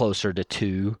 and the closer to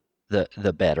 2,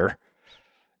 the better.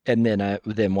 And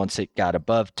then once it got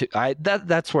above 2,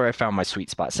 that's where I found my sweet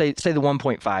spot. Say the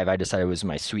 1.5, I decided was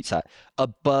my sweet spot.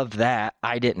 Above that,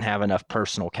 I didn't have enough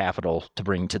personal capital to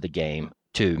bring to the game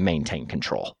to maintain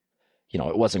control.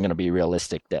 It wasn't going to be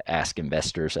realistic to ask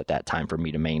investors at that time for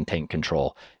me to maintain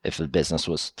control if the business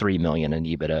was 3 million in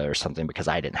EBITDA or something, because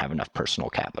I didn't have enough personal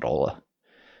capital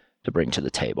to bring to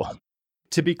the table.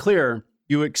 To be clear,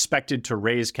 you expected to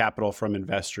raise capital from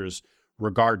investors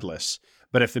regardless.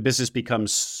 But if the business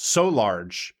becomes so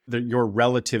large that your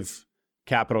relative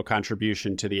capital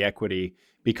contribution to the equity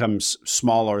becomes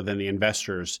smaller than the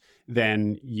investors,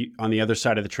 then on the other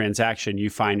side of the transaction, you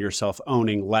find yourself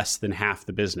owning less than half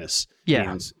the business.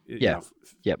 Yeah.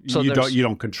 So you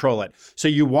don't control it. So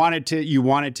you wanted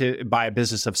to buy a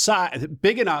business of size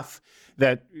big enough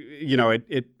that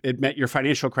it met your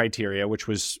financial criteria, which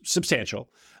was substantial,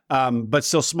 but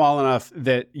still small enough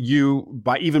that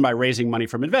even by raising money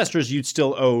from investors, you'd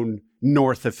still own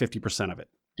north of 50% of it.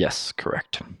 Yes,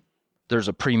 correct. There's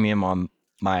a premium on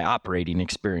my operating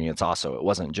experience also. It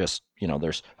wasn't just,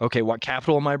 there's, okay, what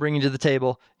capital am I bringing to the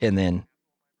table? And then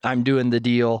I'm doing the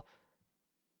deal.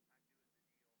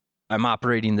 I'm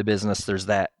operating the business. There's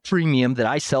that premium that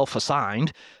I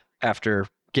self-assigned after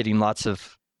getting lots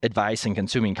of advice and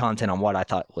consuming content on what I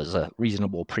thought was a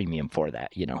reasonable premium for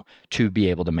that, to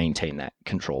be able to maintain that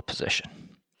control position.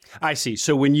 I see.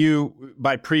 So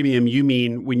by premium, you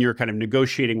mean when you're kind of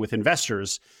negotiating with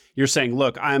investors, you're saying,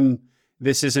 look,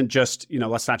 this isn't just,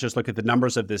 let's not just look at the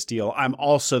numbers of this deal. I'm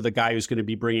also the guy who's going to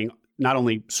be bringing not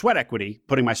only sweat equity,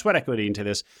 putting my sweat equity into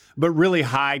this, but really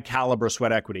high caliber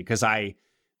sweat equity, because I'm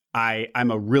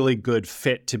a really good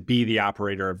fit to be the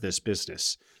operator of this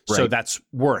business. Right. So that's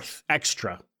worth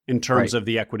extra in terms of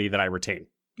the equity that I retain.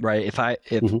 Right. If I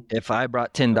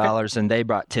brought $10 and they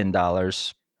brought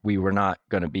 $10, we were not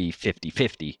going to be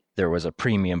 50-50. There was a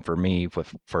premium for me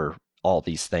for all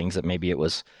these things, that maybe it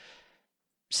was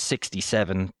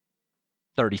 67-33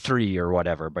 or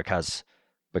whatever, because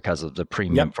of the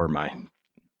premium for my.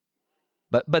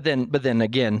 But then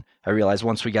again, I realized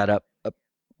once we got up,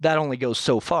 that only goes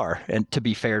so far. And to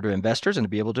be fair to investors and to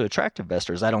be able to attract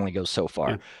investors, that only goes so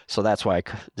far. Yeah. So that's why I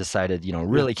decided,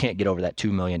 really can't get over that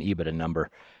 2 million EBITDA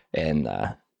number and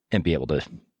be able to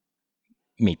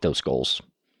meet those goals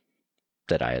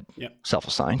that I had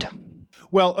self-assigned.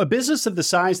 Well, a business of the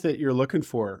size that you were looking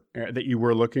for,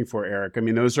 Eric, I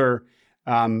mean, those are,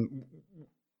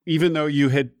 even though you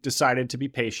had decided to be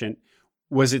patient,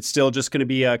 was it still just going to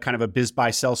be a kind of a biz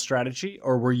buy sell strategy,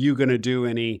 or were you going to do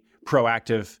any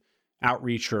proactive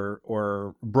outreach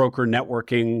or broker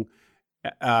networking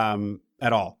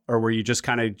at all? Or were you just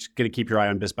kind of going to keep your eye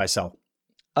on biz buy sell?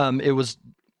 It was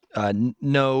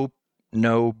no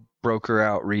broker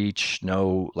outreach,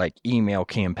 no like email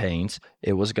campaigns.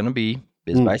 It was going to be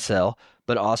biz buy sell,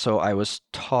 but also I was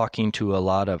talking to a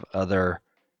lot of other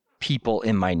people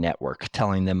in my network,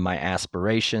 telling them my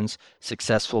aspirations,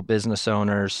 successful business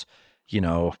owners,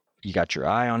 you got your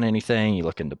eye on anything, you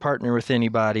looking to partner with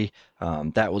anybody.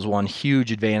 That was one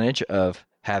huge advantage of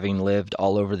having lived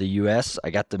all over the U.S. I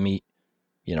got to meet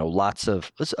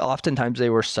oftentimes they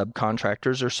were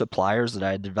subcontractors or suppliers that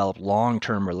I had developed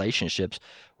long-term relationships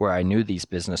where I knew these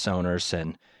business owners.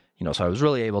 And, so I was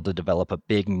really able to develop a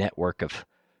big network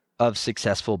of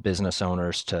successful business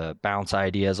owners to bounce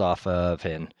ideas off of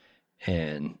and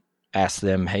ask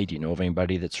them, hey, do you know of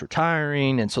anybody that's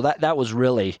retiring? And so that was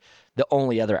really the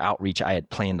only other outreach I had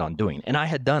planned on doing. And I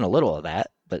had done a little of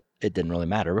that, but it didn't really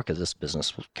matter because this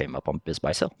business came up on Biz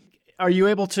Buy Sell. Are you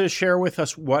able to share with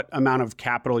us what amount of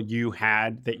capital you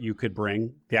had that you could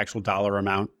bring, the actual dollar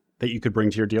amount that you could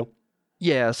bring to your deal?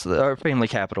 Yes, our family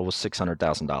capital was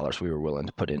 $600,000 we were willing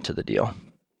to put into the deal.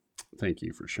 Thank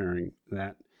you for sharing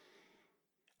that.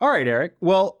 All right, Eric.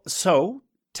 Well, so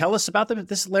tell us about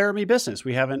this Laramie business.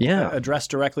 We haven't addressed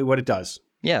directly what it does.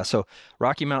 Yeah, so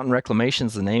Rocky Mountain Reclamation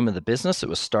is the name of the business. It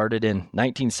was started in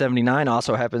 1979.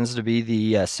 Also happens to be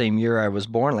the same year I was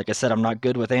born. Like I said, I'm not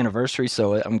good with anniversaries,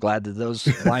 so I'm glad that those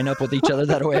line up with each other.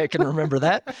 That way I can remember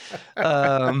that.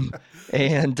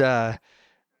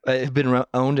 It's been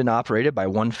owned and operated by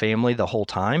one family the whole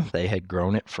time. They had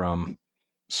grown it from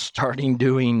starting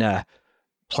doing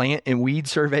plant and weed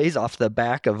surveys off the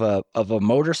back of a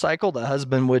motorcycle. The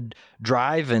husband would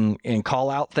drive and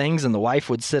call out things, and the wife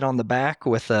would sit on the back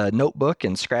with a notebook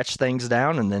and scratch things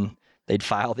down, and then they'd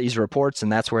file these reports,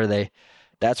 and that's where they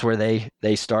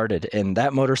started. And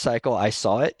that motorcycle, I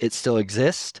saw it. It still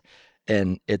exists,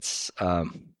 and it's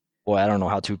I don't know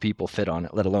how two people fit on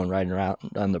it, let alone riding around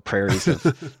on the prairies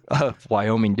of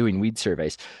Wyoming doing weed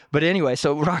surveys. But anyway,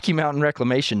 so Rocky Mountain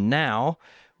Reclamation now,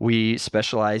 we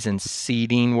specialize in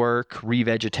seeding work,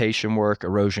 revegetation work,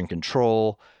 erosion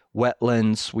control,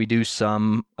 wetlands. We do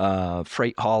some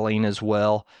freight hauling as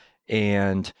well,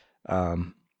 and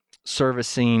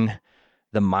servicing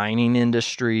the mining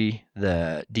industry,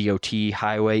 the DOT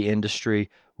highway industry.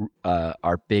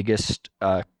 Our biggest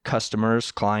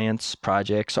customers, clients,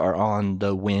 projects are on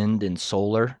the wind and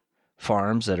solar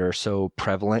farms that are so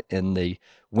prevalent in the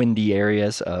windy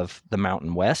areas of the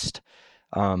Mountain West.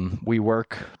 We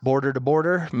work border to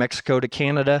border, Mexico to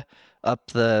Canada, up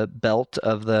the belt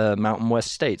of the Mountain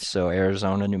West states. So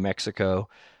Arizona, New Mexico,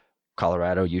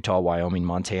 Colorado, Utah, Wyoming,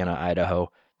 Montana,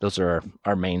 Idaho. Those are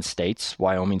our main states.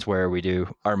 Wyoming's where we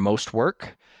do our most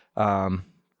work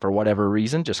for whatever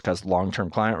reason, just because long-term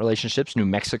client relationships. New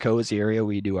Mexico is the area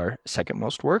we do our second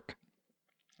most work.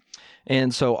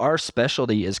 And so our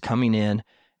specialty is coming in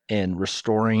and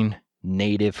restoring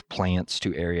native plants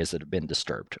to areas that have been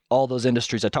disturbed. All those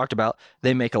industries I talked about,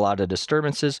 they make a lot of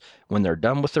disturbances. When they're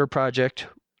done with their project,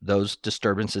 those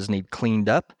disturbances need cleaned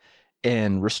up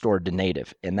and restored to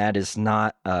native. And that is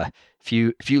not, if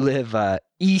you live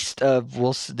east of,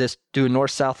 we'll just do a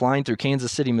north-south line through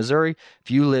Kansas City, Missouri.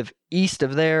 If you live east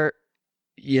of there,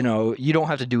 you don't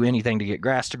have to do anything to get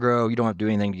grass to grow. You don't have to do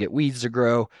anything to get weeds to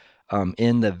grow.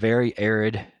 In the very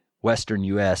arid western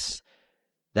U.S.,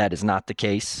 that is not the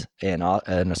case, and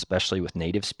especially with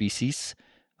native species.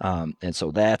 And so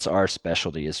that's our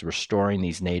specialty, is restoring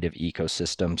these native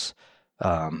ecosystems.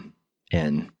 And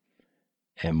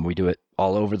we do it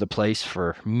all over the place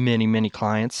for many, many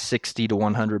clients, 60 to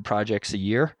 100 projects a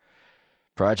year,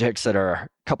 projects that are a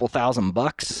couple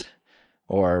 $1,000,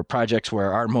 or projects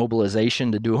where our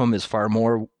mobilization to do them is far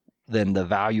more than the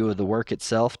value of the work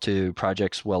itself, to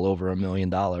projects well over $1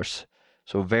 million.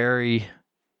 So very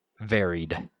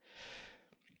varied.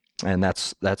 And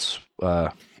that's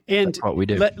what we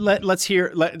do. Let's hear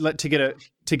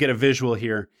to get a visual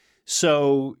here.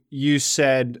 So you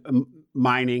said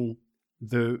mining,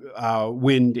 the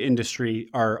wind industry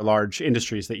are large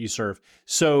industries that you serve.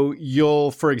 So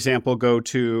you'll, for example, go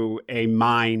to a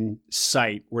mine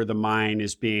site where the mine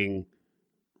is being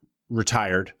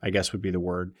retired, I guess would be the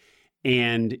word,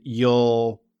 and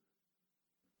you'll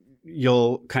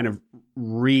kind of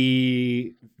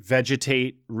revegetate,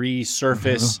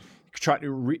 resurface, try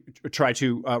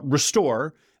to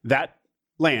restore that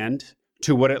land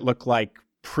to what it looked like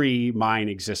pre-mine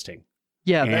existing.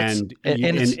 Yeah, and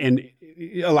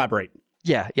elaborate.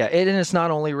 Yeah, and it's not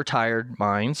only retired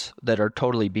mines that are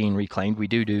totally being reclaimed. We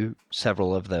do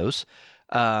several of those.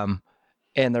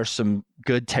 And there's some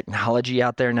good technology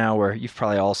out there now where you've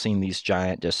probably all seen these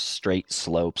giant, just straight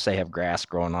slopes. They have grass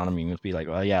growing on them. You must be like,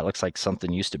 well, yeah, it looks like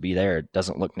something used to be there. It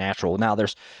doesn't look natural. Now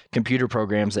there's computer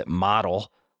programs that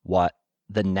model what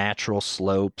the natural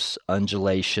slopes,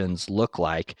 undulations look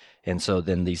like. And so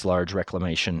then these large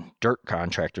reclamation dirt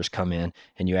contractors come in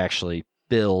and you actually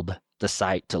build the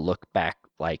site to look back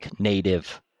like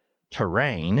native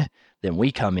terrain. Then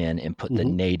we come in and put the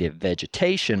native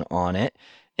vegetation on it.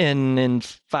 And in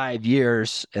 5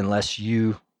 years, unless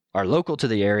you are local to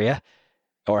the area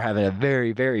or have a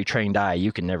very, very trained eye,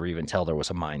 you can never even tell there was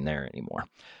a mine there anymore.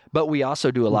 But we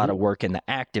also do a lot of work in the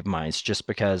active mines, just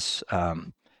because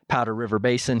Powder River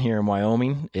Basin here in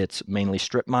Wyoming, it's mainly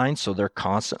strip mines, so they're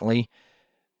constantly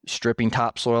stripping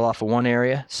topsoil off of one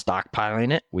area,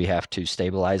 stockpiling it. We have to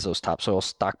stabilize those topsoil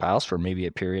stockpiles for maybe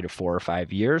a period of 4 or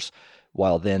 5 years,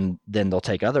 while then they'll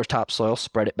take other topsoil,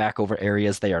 spread it back over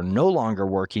areas they are no longer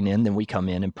working in, then we come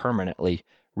in and permanently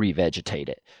revegetate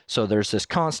it. So there's this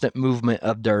constant movement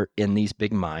of dirt in these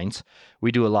big mines.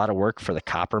 We do a lot of work for the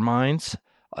copper mines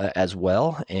as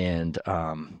well, and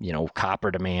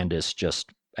copper demand is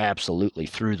just absolutely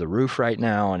through the roof right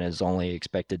now and is only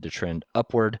expected to trend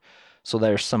upward. So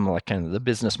there's some like kind of the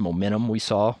business momentum we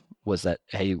saw was that,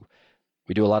 hey,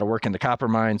 we do a lot of work in the copper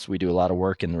mines. We do a lot of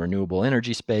work in the renewable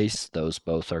energy space. Those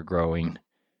both are growing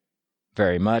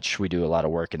very much. We do a lot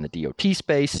of work in the DOT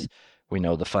space. We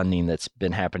know the funding that's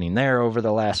been happening there over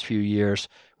the last few years.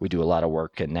 We do a lot of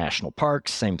work in national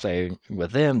parks. Same thing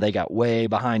with them. They got way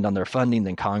behind on their funding.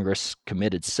 Then Congress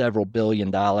committed several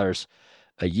 $billion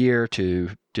a year to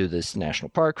do this national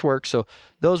park work. So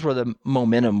those were the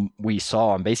momentum we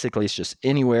saw. And basically, it's just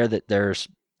anywhere that there's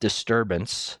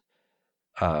disturbance,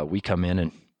 we come in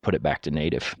and put it back to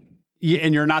native. Yeah,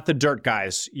 and you're not the dirt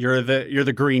guys. You're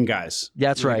the green guys.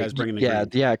 That's right. Guys bringing the green.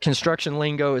 Yeah. Construction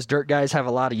lingo is dirt guys have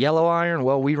a lot of yellow iron.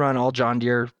 Well, we run all John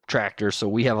Deere tractors, so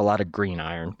we have a lot of green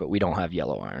iron, but we don't have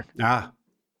yellow iron. Ah,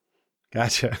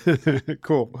 gotcha.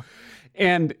 Cool.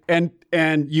 And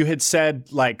you had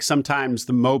said like sometimes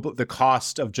the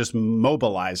cost of just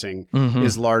mobilizing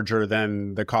is larger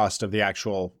than the cost of the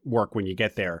actual work when you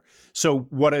get there. So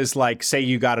what is like, say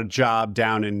you got a job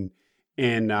down in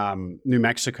New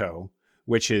Mexico,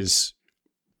 which is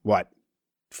what,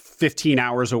 15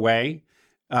 hours away.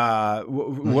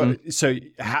 What is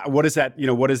that?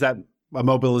 What does that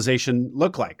mobilization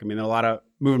look like? I mean, there are a lot of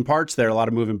moving parts there, a lot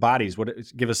of moving bodies.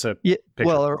 Give us a picture.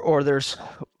 Well, or there's,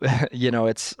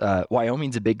 it's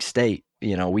Wyoming's a big state.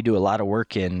 We do a lot of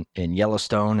work in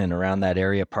Yellowstone and around that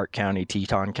area, Park County,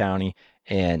 Teton County,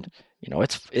 and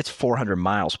it's 400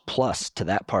 miles plus to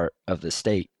that part of the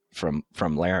state from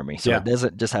Laramie. So it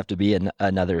doesn't just have to be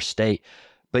another state,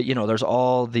 but there's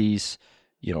all these,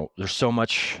 there's so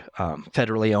much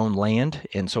federally owned land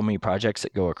and so many projects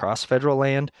that go across federal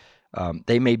land.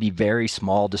 They may be very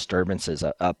small disturbances.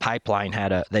 A pipeline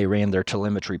they ran their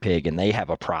telemetry pig and they have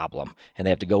a problem and they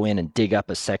have to go in and dig up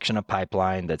a section of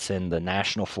pipeline that's in the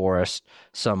national forest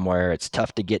somewhere. It's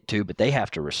tough to get to, but they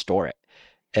have to restore it.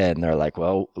 And they're like,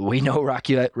 well, we know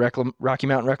Rocky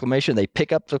Mountain Reclamation. They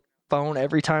pick up the phone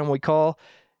every time we call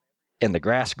and the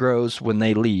grass grows when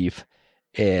they leave.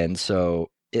 And so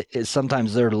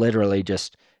sometimes they're literally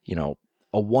just,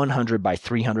 a 100 by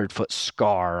 300 foot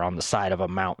scar on the side of a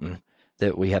mountain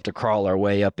that we have to crawl our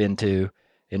way up into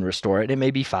and restore it. It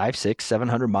may be 500, 600,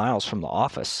 700 miles from the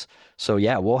office. So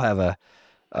yeah, we'll have a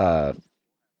 $4,000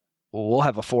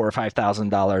 or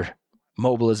 $5,000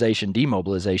 mobilization,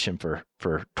 demobilization for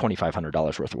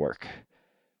 $2,500 worth of work.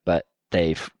 But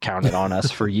they've counted on us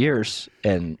for years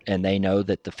and they know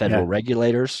that the federal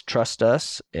regulators trust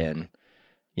us, and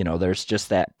there's just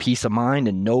that peace of mind,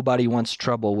 and nobody wants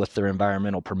trouble with their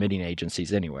environmental permitting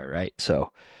agencies anywhere, right?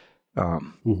 So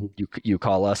you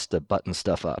call us to button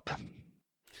stuff up.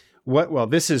 Well,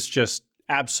 this is just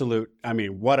absolute. I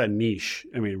mean, what a niche.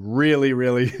 I mean, really,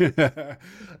 really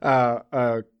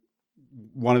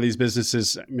one of these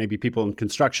businesses, maybe people in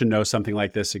construction know something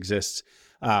like this exists.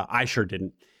 I sure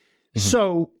didn't.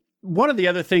 So one of the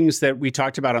other things that we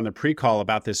talked about on the pre-call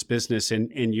about this business,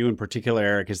 and you in particular,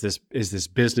 Eric, is this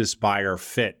business buyer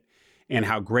fit and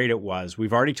how great it was.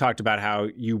 We've already talked about how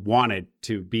you wanted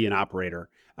to be an operator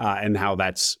and how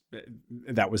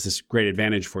that was this great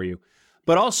advantage for you.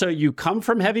 But also you come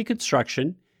from heavy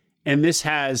construction, and this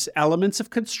has elements of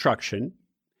construction,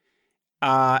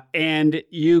 and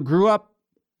you grew up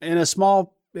in a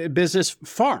small business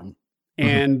farm.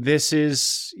 And this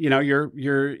is, you're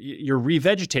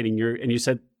revegetating. And you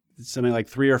said something like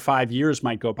 3 or 5 years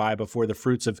might go by before the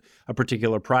fruits of a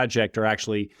particular project are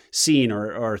actually seen,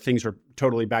 or things are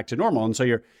totally back to normal. And so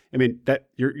you're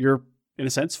in a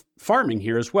sense farming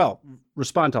here as well.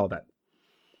 Respond to all that.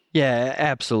 Yeah,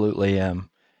 absolutely.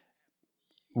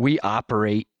 We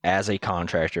operate as a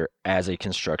contractor, as a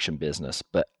construction business,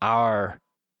 but our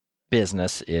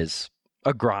business is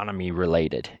agronomy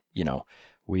related.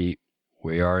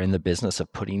 We are in the business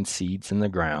of putting seeds in the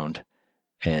ground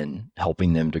and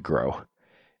helping them to grow.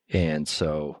 And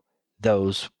so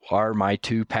those are my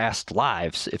 2 past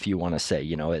lives, if you want to say,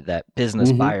 that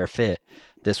business buyer fit.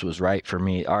 This was right for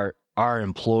me. Our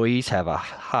employees have a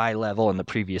high level, and the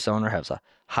previous owner has a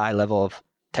high level of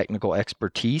technical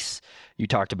expertise. You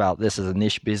talked about this as a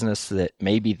niche business that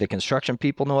maybe the construction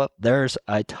people know of. There's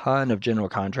a ton of general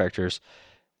contractors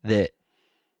that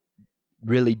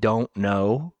really don't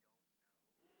know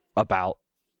about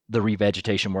the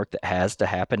revegetation work that has to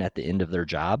happen at the end of their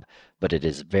job, but it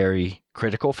is very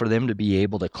critical for them to be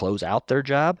able to close out their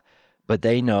job. But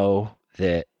they know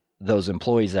that those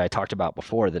employees that I talked about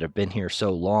before that have been here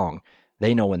so long,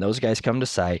 they know when those guys come to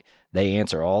site, they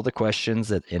answer all the questions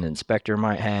that an inspector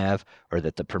might have or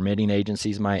that the permitting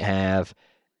agencies might have,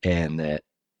 and that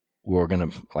we're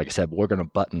going to, like I said, we're going to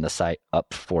button the site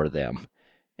up for them.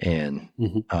 And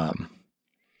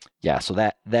yeah, so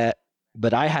that,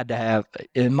 but I had to have,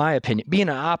 in my opinion, being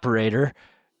an operator,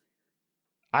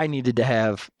 I needed to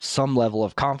have some level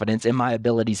of confidence in my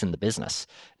abilities in the business.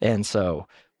 And so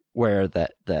where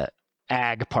the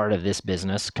ag part of this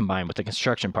business combined with the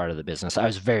construction part of the business, I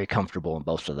was very comfortable in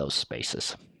both of those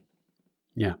spaces.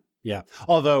 Yeah. Yeah.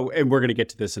 Although, and we're going to get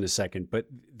to this in a second, but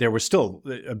there was still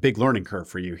a big learning curve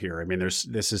for you here. I mean,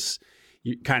 the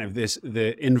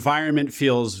environment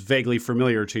feels vaguely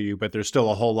familiar to you, but there's still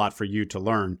a whole lot for you to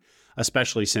learn,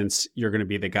 especially since you're going to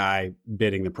be the guy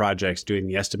bidding the projects, doing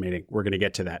the estimating. We're going to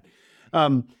get to that.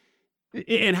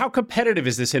 And how competitive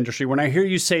is this industry? When I hear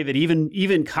you say that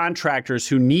even contractors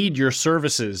who need your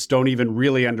services don't even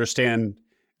really understand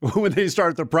when they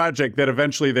start the project that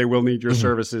eventually they will need your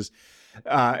services.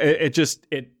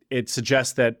 It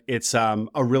suggests that it's a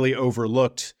really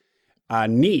overlooked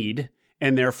need,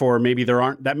 and therefore maybe there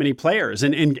aren't that many players.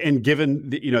 And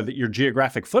given your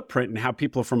geographic footprint and how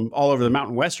people from all over the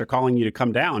Mountain West are calling you to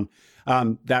come down,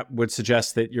 that would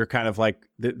suggest that you're kind of like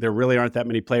there really aren't that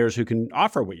many players who can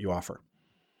offer what you offer.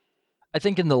 I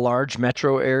think in the large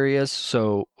metro areas,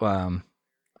 so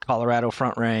Colorado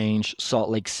Front Range, Salt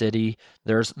Lake City,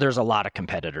 there's a lot of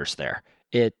competitors there.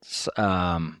 It's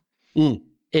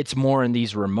more in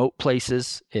these remote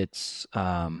places. It's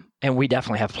and we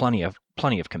definitely have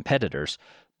plenty of competitors,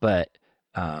 but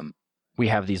we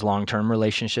have these long-term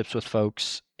relationships with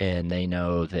folks, and they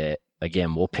know that,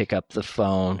 again, we'll pick up the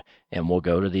phone and we'll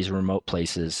go to these remote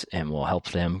places and we'll help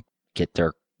them get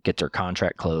their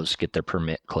contract closed, get their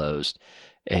permit closed.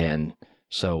 And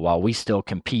so while we still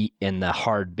compete in the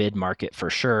hard bid market for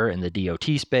sure in the DOT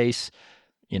space,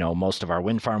 most of our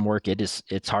wind farm work,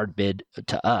 it's hard bid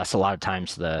to us. A lot of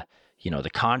times the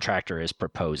contractor is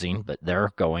proposing, but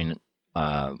they're going,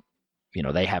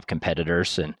 they have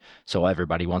competitors. And so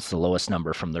everybody wants the lowest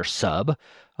number from their sub.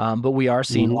 But we are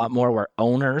seeing a lot more where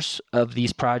owners of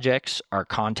these projects are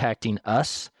contacting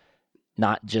us,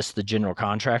 not just the general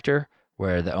contractor,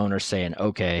 where the owner's saying,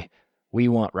 okay, we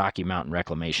want Rocky Mountain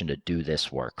Reclamation to do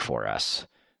this work for us.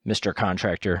 Mr.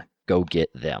 Contractor, go get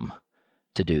them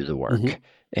to do the work.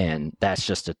 And that's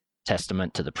just a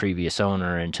testament to the previous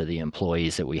owner and to the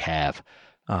employees that we have.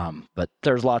 But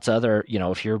there's lots of other,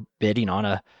 if you're bidding on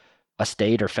a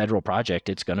state or federal project,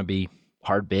 it's going to be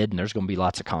hard bid and there's going to be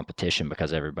lots of competition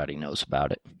because everybody knows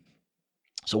about it.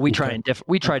 So we try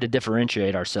to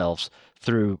differentiate ourselves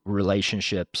through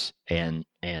relationships and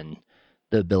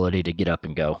the ability to get up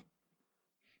and go.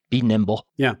 Be nimble.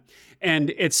 Yeah. And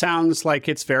it sounds like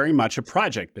it's very much a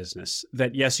project business,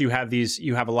 that yes, you have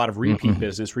a lot of repeat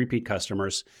business, repeat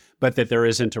customers, but that there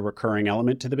isn't a recurring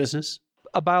element to the business.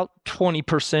 About 20%,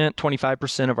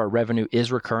 25% of our revenue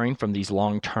is recurring from these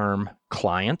long-term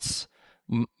clients,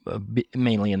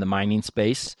 mainly in the mining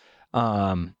space.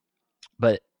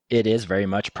 But it is very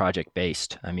much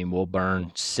project-based. I mean, we'll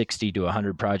burn 60 to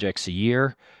 100 projects a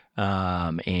year. We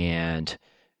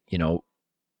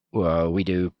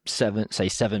do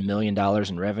 $7 million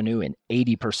in revenue, and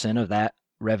 80% of that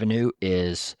revenue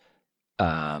is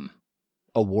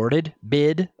awarded,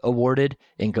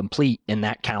 and complete in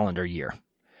that calendar year.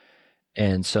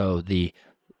 And so the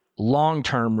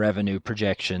long-term revenue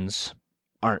projections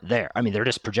aren't there. I mean, they're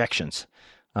just projections.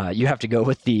 You have to go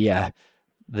with the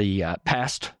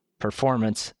past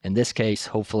performance. In this case,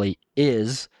 hopefully,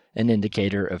 is an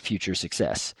indicator of future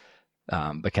success.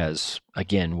 Because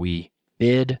again, we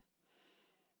bid,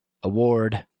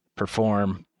 award,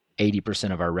 perform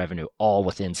 80% of our revenue all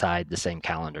within inside the same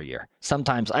calendar year.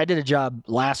 Sometimes I did a job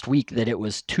last week that it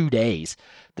was 2 days.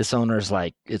 This owner's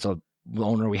like, it's a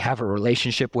owner we have a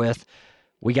relationship with.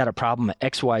 We got a problem at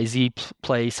XYZ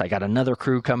place. I got another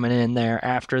crew coming in there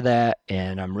after that,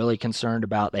 and I'm really concerned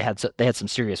about, they had some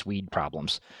serious weed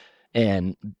problems.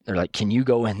 And they're like, can you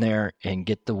go in there and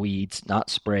get the weeds, not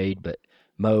sprayed, but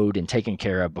mowed and taken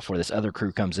care of before this other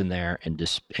crew comes in there and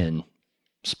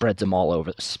spreads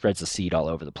the seed all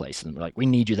over the place. And we're like, we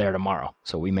need you there tomorrow.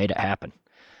 So we made it happen.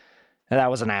 And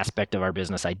that was an aspect of our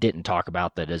business I didn't talk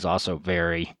about that is also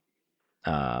very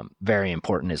very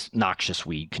important is noxious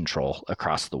weed control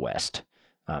across the West.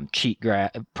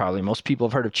 Cheatgrass, probably most people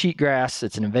have heard of cheatgrass.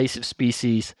 It's an invasive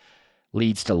species,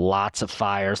 leads to lots of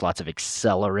fires, lots of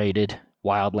accelerated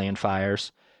wildland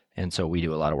fires. And so we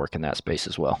do a lot of work in that space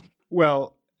as well.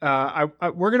 Well,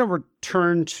 we're going to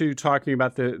return to talking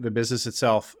about the business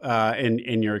itself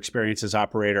in your experience as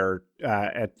operator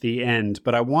at the end.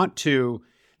 But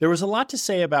there was a lot to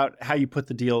say about how you put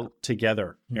the deal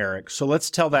together, Eric. So let's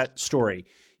tell that story.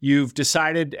 You've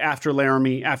decided after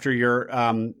Laramie, after your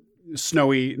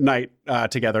snowy night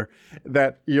together,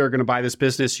 that you're going to buy this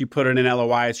business. You put in an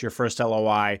LOI. It's your first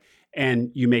LOI,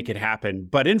 and you make it happen.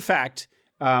 But in fact,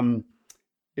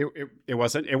 it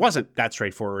wasn't that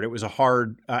straightforward. It was a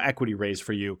hard equity raise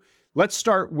for you. Let's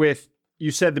start with,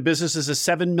 you said the business is a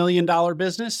 $7 million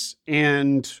business,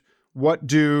 and what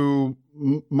do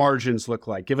margins look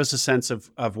like? Give us a sense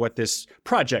of what this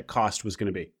project cost was going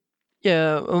to be.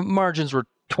 Yeah, margins were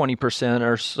 20%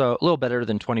 or so, a little better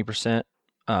than 20%.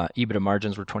 EBITDA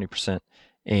margins were 20%.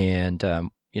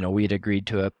 And, we had agreed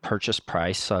to a purchase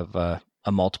price of a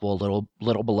multiple, a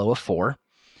little below a 4.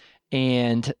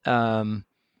 And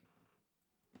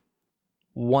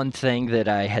one thing that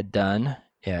I had done,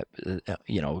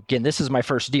 again, this is my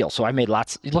first deal. So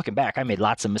looking back, I made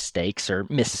lots of mistakes or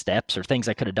missteps or things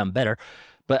I could have done better.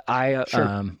 But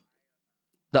the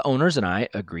owners and I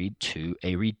agreed to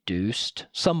a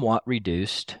somewhat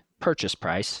reduced purchase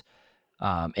price.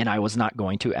 And I was not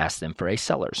going to ask them for a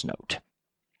seller's note.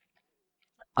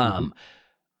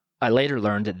 I later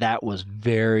learned that was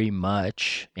very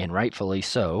much, and rightfully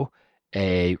so,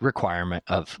 a requirement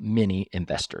of many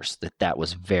investors, that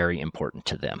was very important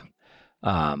to them.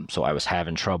 So I was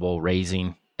having trouble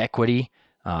raising equity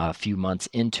a few months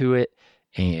into it,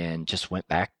 and just went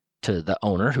back to the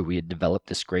owner who we had developed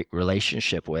this great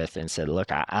relationship with and said,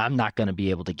 look, I'm not going to be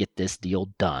able to get this deal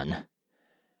done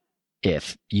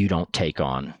if you don't take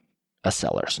on a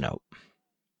seller's note.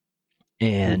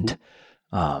 And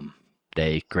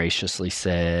they graciously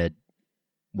said,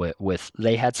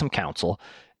 they had some counsel,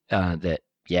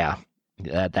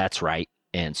 that's right.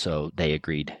 And so they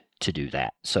agreed to do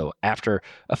that. So after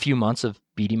a few months of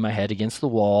beating my head against the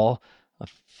wall, I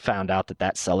found out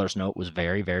that seller's note was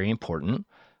very, very important.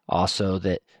 Also,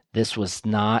 that this was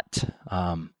not,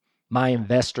 my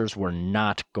investors were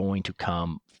not going to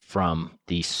come from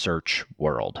the search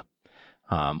world.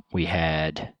 We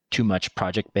had too much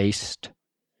project-based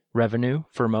revenue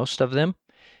for most of them.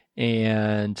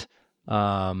 And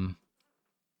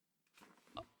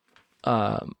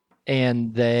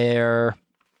their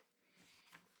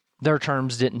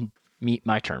terms didn't meet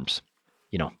my terms.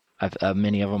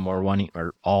 Many of them were wanting,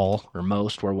 or all or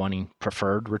most were wanting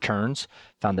preferred returns.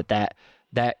 Found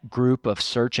that group of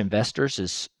search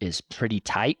investors is pretty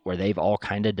tight, where they've all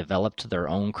kind of developed their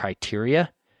own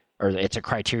criteria, or it's a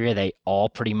criteria they all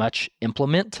pretty much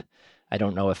implement. I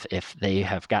don't know if they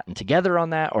have gotten together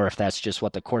on that, or if that's just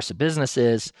what the course of business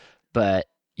is, but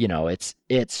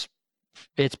it's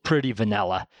pretty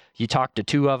vanilla. You talk to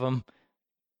 2 of them,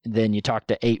 then you talk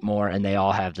to 8 more, and they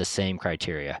all have the same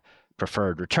criteria: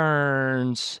 preferred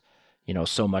returns,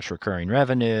 so much recurring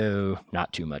revenue,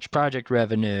 not too much project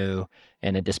revenue.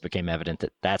 And it just became evident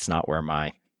that that's not where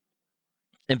my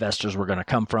investors were going to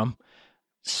come from.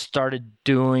 Started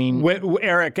doing,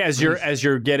 Eric, as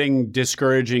you're getting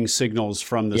discouraging signals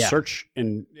from the search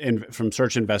and from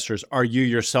search investors, are you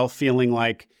yourself feeling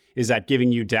like, is that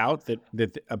giving you doubt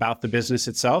that about the business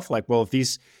itself? Like, well, if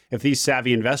these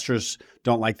savvy investors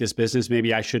don't like this business,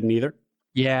 maybe I shouldn't either.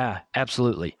 Yeah,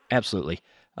 absolutely.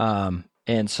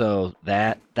 And so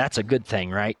that's a good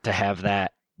thing, right? To have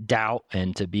that doubt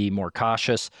and to be more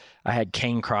cautious. I had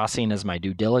Kane Crossing as my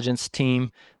due diligence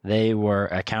team. They were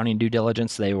accounting due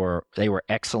diligence. They were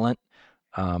excellent.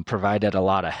 Provided a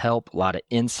lot of help, a lot of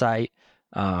insight.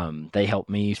 They helped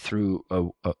me through a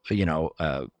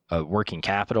working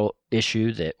capital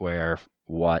issue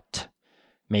what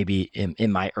maybe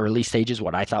in my early stages,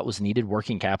 what I thought was needed,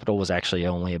 working capital was actually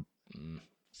only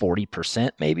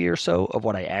 40% maybe or so of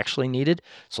what I actually needed.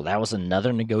 So that was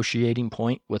another negotiating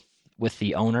point with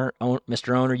the owner.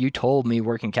 Mr. Owner, you told me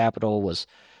working capital was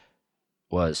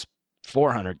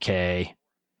 $400K.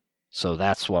 So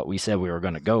that's what we said we were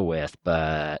going to go with,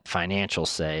 but financials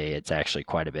say it's actually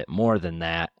quite a bit more than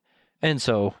that. And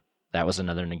so that was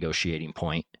another negotiating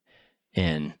point.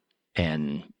 And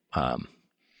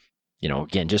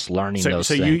again, just learning those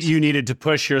things. So you needed to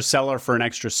push your seller for an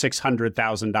extra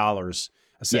 $600,000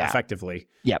 effectively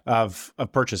of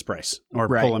purchase price, or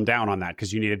pull them down on that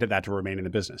because you needed that to remain in the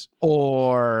business.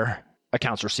 Or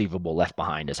accounts receivable left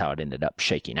behind is how it ended up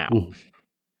shaking out.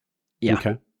 Yeah.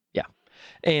 Okay. Yeah.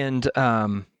 And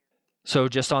So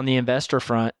just on the investor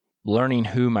front, learning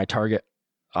who my target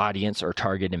audience or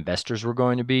target investors were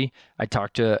going to be. I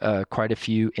talked to quite a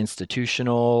few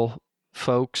institutional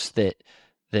folks that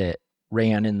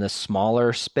ran in the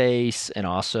smaller space, and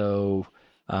also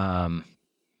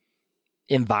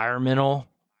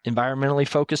environmentally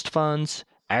focused funds,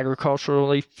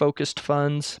 agriculturally focused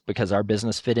funds, because our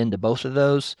business fit into both of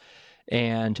those.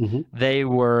 And they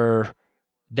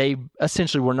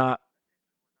essentially were not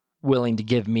willing to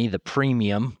give me the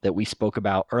premium that we spoke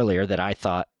about earlier that I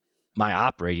thought my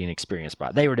operating experience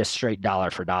brought. They were just straight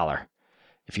dollar for dollar.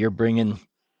 If you're bringing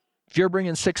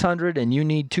 600 and you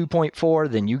need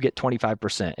 2.4, then you get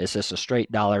 25%. It's just a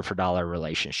straight dollar for dollar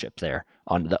relationship there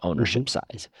on the ownership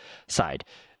side.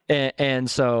 And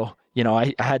so,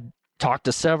 I had talked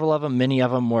to several of them. Many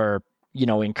of them were,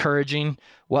 encouraging.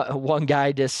 One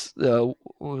guy just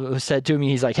said to me,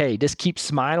 he's like, "Hey, just keep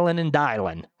smiling and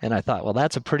dialing." And I thought, well,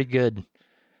 that's a pretty good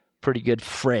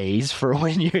phrase for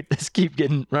when you just keep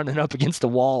running up against a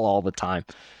wall all the time.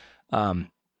 Eric,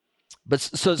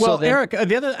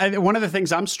 one of the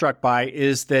things I'm struck by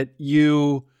is that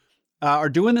you are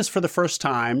doing this for the first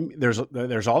time.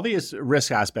 There's all these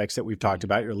risk aspects that we've talked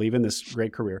about. You're leaving this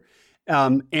great career,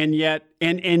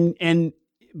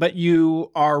 but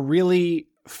you are really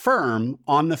firm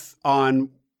on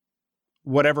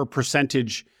whatever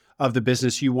percentage of the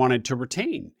business you wanted to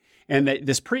retain. And that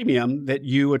this premium that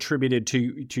you attributed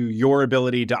to your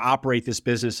ability to operate this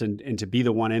business and to be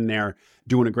the one in there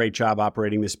doing a great job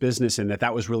operating this business, and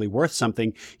that was really worth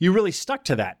something, you really stuck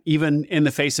to that, even in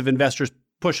the face of investors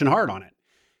pushing hard on it.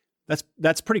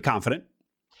 That's pretty confident.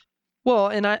 Well,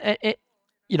 and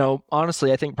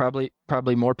honestly, I think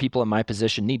probably more people in my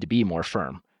position need to be more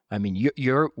firm. I mean,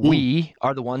 we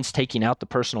are the ones taking out the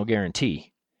personal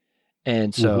guarantee,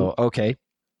 and so okay.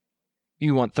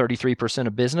 You want 33%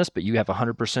 of business, but you have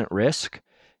 100% risk.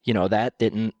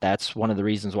 That's one of the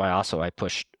reasons why also I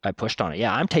pushed on it.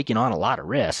 Yeah, I'm taking on a lot of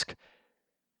risk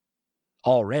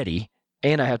already,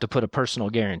 and I have to put a personal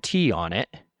guarantee on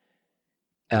it.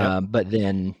 Yep. But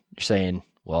then you're saying,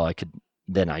 well, I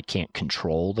can't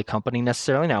control the company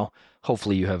necessarily. Now,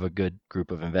 hopefully you have a good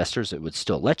group of investors that would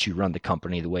still let you run the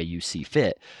company the way you see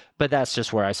fit. But that's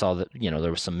just where I saw that, there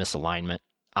was some misalignment,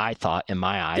 I thought, in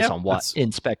my eyes, on what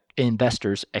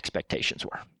investors' expectations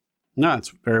were. No, it's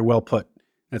very well put.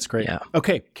 That's great. Yeah.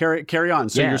 Okay, carry on.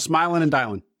 So you're smiling and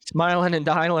dialing. Smiling and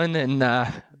dialing, and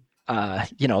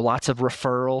lots of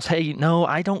referrals. Hey, no,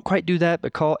 I don't quite do that,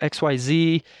 but call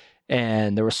XYZ.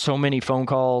 And there were so many phone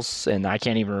calls, and I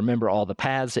can't even remember all the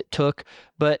paths it took.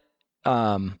 But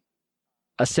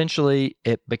essentially,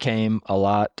 it became a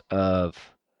lot of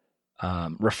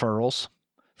referrals.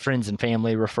 Friends and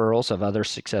family referrals of other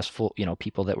successful,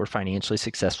 people that were financially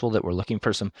successful that were looking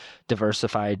for some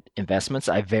diversified investments.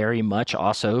 I very much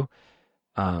also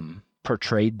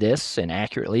portrayed this, and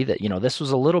accurately, that, this was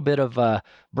a little bit of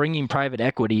bringing private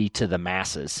equity to the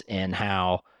masses, and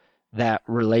how that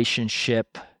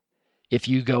relationship, if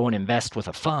you go and invest with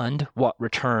a fund, what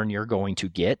return you're going to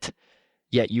get,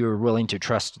 yet you're willing to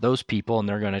trust those people, and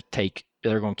they're going to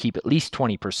keep at least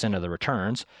 20% of the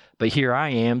returns. But here I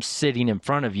am sitting in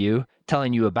front of you,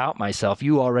 telling you about myself.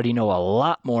 You already know a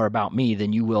lot more about me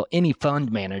than you will any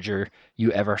fund manager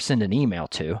you ever send an email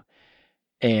to.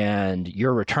 And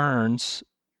your returns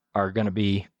are going to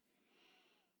be,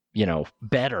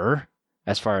 better,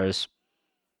 as far as,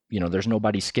 there's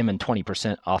nobody skimming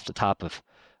 20% off the top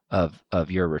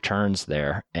of your returns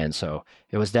there. And so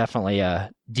it was definitely a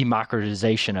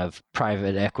democratization of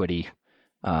private equity,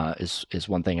 is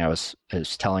one thing I was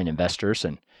telling investors,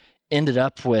 and ended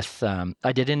up with,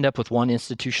 I did end up with one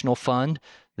institutional fund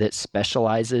that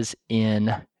specializes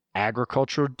in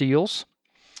agricultural deals.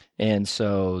 And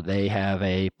so they have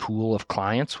a pool of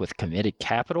clients with committed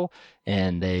capital,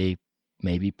 and they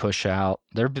maybe push out,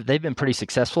 they've been pretty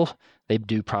successful. They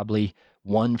do probably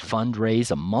one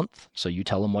fundraise a month. So you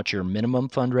tell them what your minimum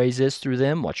fundraise is through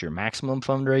them, what your maximum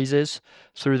fundraise is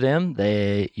through them.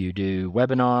 You do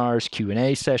webinars,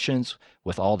 Q&A sessions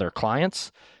with all their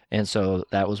clients. And so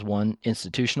that was one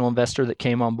institutional investor that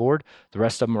came on board. The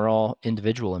rest of them are all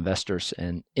individual investors,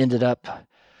 and ended up,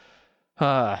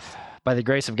 by the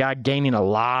grace of God, gaining a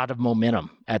lot of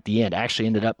momentum at the end. Actually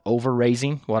ended up over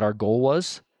raising what our goal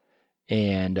was,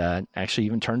 and actually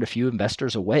even turned a few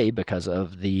investors away because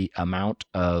of the amount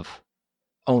of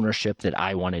ownership that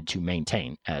I wanted to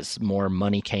maintain. As more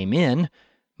money came in,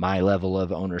 my level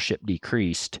of ownership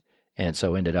decreased, and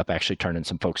so ended up actually turning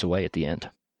some folks away at the end.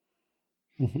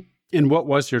 Mm-hmm. And what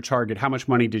was your target? How much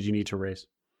money did you need to raise?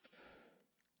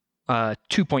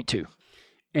 2.2.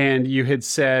 And you had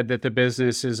said that the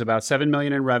business is about 7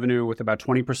 million in revenue with about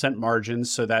 20%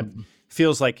 margins. So that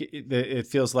feels like it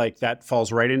feels like that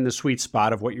falls right in the sweet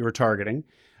spot of what you were targeting.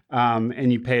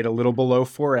 And you paid a little below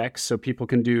 4x, so people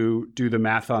can do the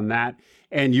math on that.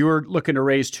 And you were looking to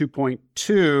raise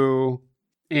 2.2,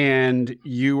 and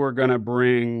you were going to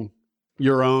bring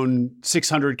your own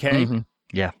 600K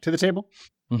to the table.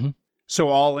 So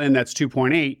all in, that's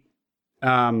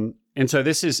 2.8. And so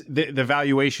this is the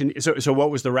valuation. So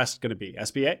what was the rest going to be?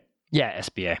 SBA? Yeah,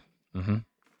 SBA.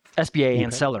 SBA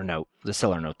and seller note, the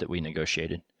seller note that we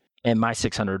negotiated. And my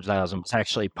 600,000 was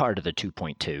actually part of the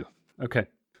 2.2. Okay.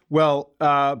 Well,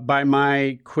 by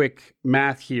my quick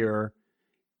math here,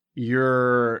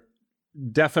 you're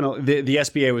definitely, the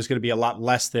SBA was going to be a lot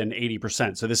less than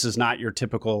 80%. So this is not your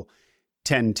typical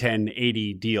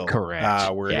 10-10-80 deal.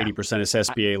 Correct. Where 80% is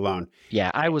SBA loan. Yeah,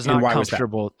 I was not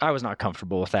comfortable. I was not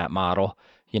comfortable with that model.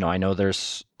 I know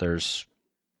that's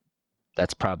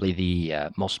probably the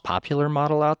most popular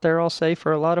model out there, I'll say,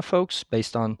 for a lot of folks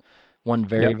based on one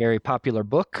very, very popular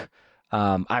book.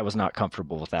 I was not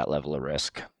comfortable with that level of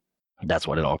risk. That's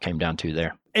what it all came down to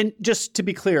there. And just to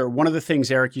be clear, one of the things,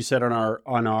 Eric, you said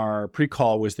on our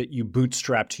pre-call was that you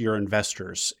bootstrapped your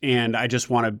investors. And I just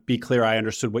want to be clear, I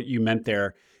understood what you meant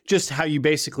there. Just how you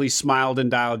basically smiled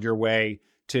and dialed your way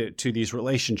to these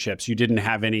relationships. You didn't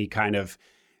have any kind of,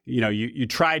 you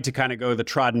tried to kind of go the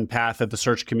trodden path of the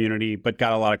search community, but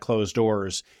got a lot of closed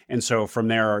doors. And so from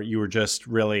there, you were just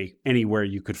really anywhere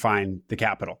you could find the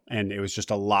capital. And it was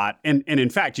just a lot. And in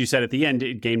fact, you said at the end,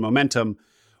 it gained momentum,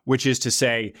 which is to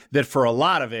say that for a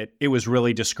lot of it, it was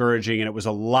really discouraging and it was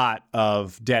a lot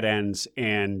of dead ends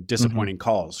and disappointing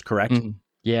calls, correct?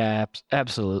 Yeah,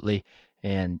 absolutely.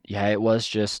 And yeah, it was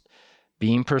just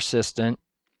being persistent,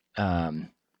 telling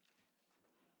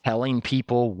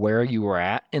people where you were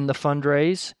at in the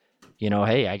fundraise.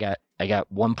 Hey, I got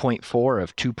 1.4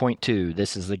 of 2.2.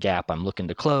 This is the gap I'm looking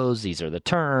to close. These are the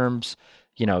terms,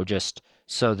 just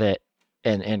so that,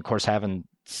 and of course, having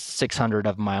 600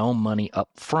 of my own money up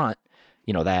front,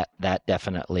 that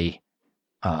definitely,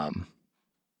 that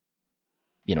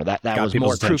was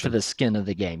more proof of the skin of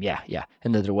the game. Yeah.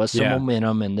 And that there was some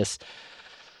momentum, and this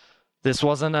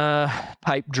wasn't a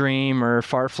pipe dream or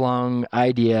far-flung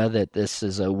idea, that this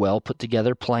is a well put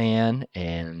together plan,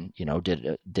 and,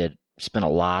 did spend a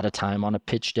lot of time on a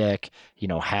pitch deck,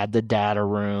 had the data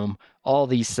room, all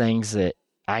these things that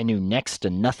I knew next to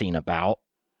nothing about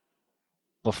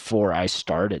before I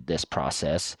started this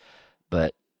process.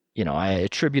 But, I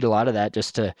attribute a lot of that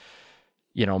just to,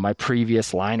 my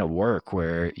previous line of work,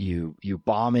 where you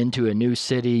bomb into a new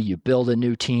city, you build a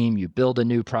new team, you build a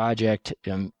new project.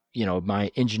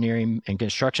 My engineering and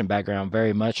construction background,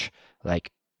 very much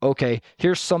like, okay,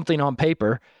 here's something on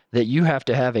paper that you have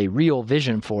to have a real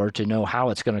vision for to know how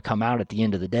it's going to come out at the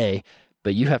end of the day.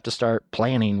 But you have to start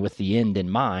planning with the end in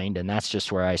mind. And that's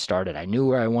just where I started. I knew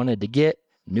where I wanted to get,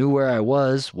 knew where I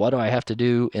was. What do I have to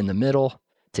do in the middle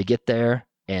to get there?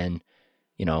 And,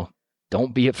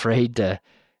 don't be afraid to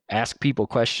ask people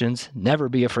questions. Never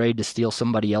be afraid to steal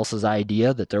somebody else's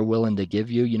idea that they're willing to give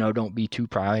you. Don't be too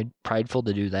prideful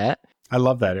to do that. I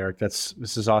love that, Eric. This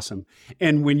is awesome.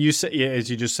 And when you say, as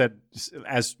you just said,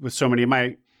 as with so many of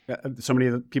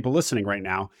the people listening right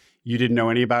now, you didn't know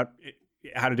any about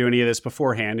how to do any of this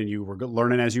beforehand, and you were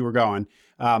learning as you were going,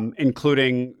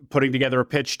 including putting together a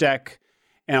pitch deck.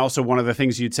 And also, one of the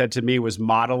things you'd said to me was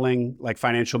modeling, like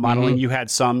financial modeling. You had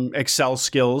some Excel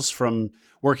skills from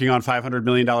working on $500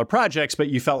 million projects, but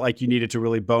you felt like you needed to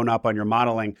really bone up on your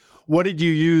modeling. What did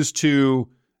you use to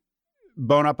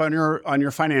bone up on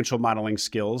your financial modeling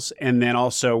skills? And then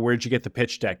also, where'd you get the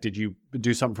pitch deck? Did you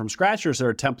do something from scratch, or is there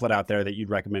a template out there that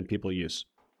you'd recommend people use?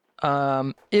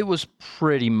 It was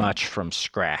pretty much from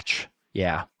scratch.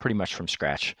 Yeah, pretty much from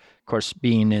scratch. Of course,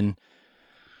 being in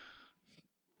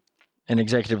an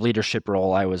executive leadership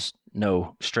role, I was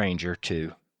no stranger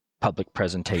to public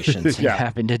presentations and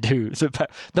having to do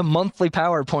the monthly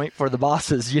PowerPoint for the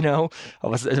bosses. It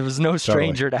was no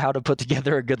stranger to how to put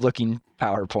together a good looking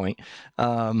PowerPoint.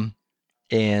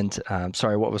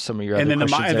 Sorry, what was some of your other questions?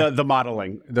 And then the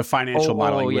modeling, the financial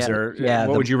modeling. Was there?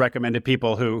 What would you recommend to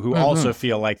people who also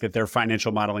feel like that their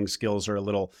financial modeling skills are a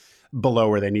little below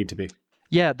where they need to be?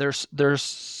 Yeah, there's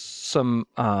some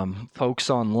folks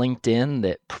on LinkedIn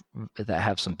that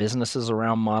have some businesses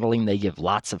around modeling. They give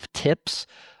lots of tips.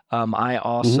 I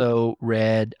also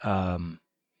read a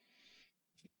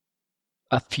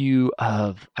few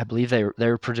of, I believe they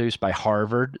were produced by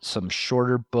Harvard, some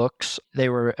shorter books. They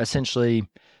were essentially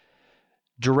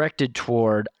directed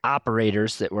toward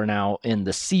operators that were now in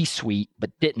the C-suite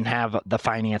but didn't have the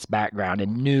finance background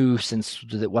and knew since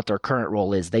what their current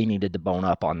role is, they needed to bone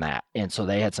up on that. And so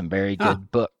they had some very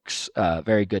good books,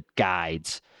 very good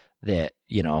guides that,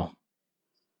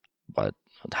 but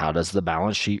how does the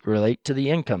balance sheet relate to the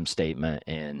income statement,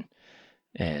 and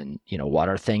what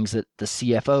are things that the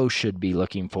CFO should be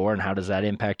looking for, and how does that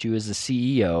impact you as the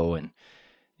CEO?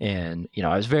 And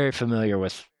I was very familiar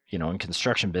with, in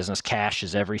construction business, cash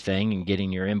is everything, and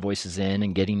getting your invoices in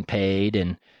and getting paid.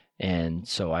 And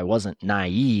so I wasn't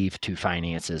naive to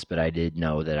finances, but I did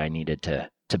know that I needed to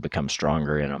become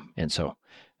stronger in them. And so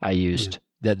I used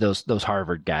those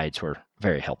Harvard guides were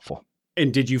very helpful.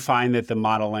 And did you find that the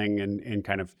modeling and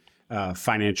kind of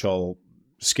financial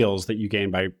skills that you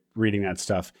gained by reading that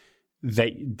stuff,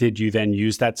 did you then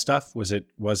use that stuff? Was it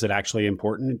actually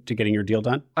important to getting your deal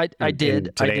done? I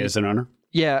did. Today as an owner?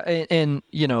 Yeah, and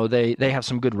they have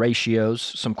some good ratios,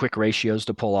 some quick ratios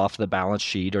to pull off the balance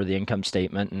sheet or the income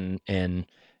statement, and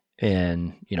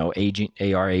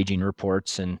aging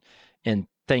reports and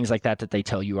things like that they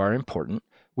tell you are important,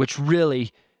 which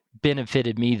really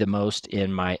benefited me the most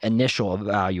in my initial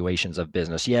evaluations of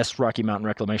business. Yes, Rocky Mountain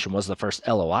Reclamation was the first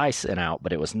LOI sent out,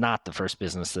 but it was not the first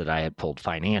business that I had pulled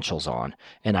financials on.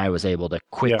 And I was able to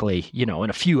quickly, in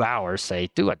a few hours say,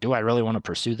 do I really want to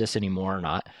pursue this anymore or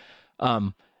not?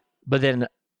 But then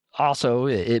also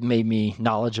it made me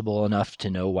knowledgeable enough to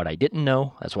know what I didn't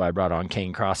know. That's why I brought on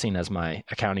Kane Crossing as my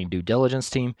accounting due diligence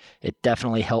team. It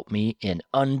definitely helped me in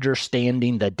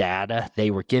understanding the data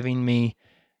they were giving me,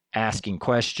 asking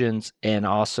questions, and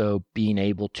also being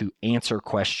able to answer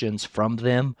questions from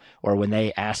them, or when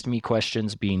they asked me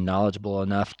questions, being knowledgeable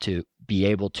enough to be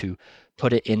able to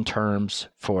put it in terms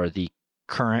for the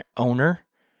current owner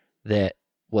that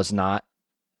was not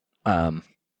they're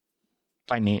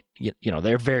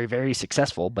very, very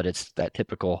successful, but it's that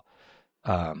typical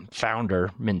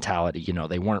founder mentality.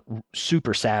 They weren't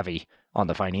super savvy on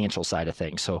the financial side of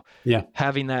things. So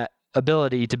having that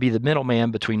ability to be the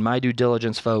middleman between my due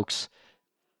diligence folks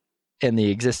and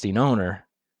the existing owner,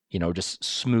 just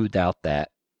smoothed out that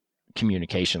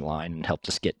communication line and helped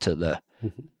us get to the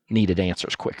needed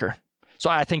answers quicker. So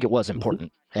I think it was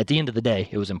important. At the end of the day,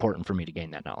 it was important for me to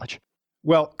gain that knowledge.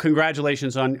 Well,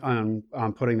 congratulations on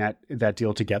putting that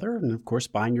deal together, and of course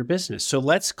buying your business. So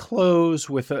let's close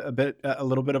with a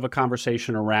little bit of a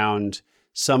conversation around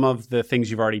some of the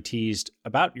things you've already teased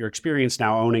about your experience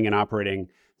now owning and operating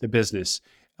the business.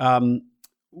 We've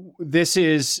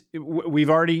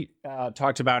already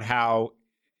talked about how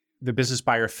the business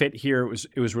buyer fit here.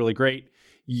 It was really great.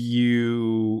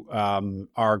 You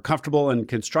are comfortable in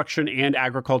construction and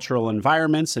agricultural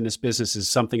environments, and this business is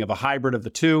something of a hybrid of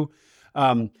the two.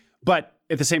 But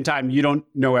at the same time, you don't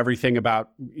know everything about,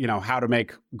 how to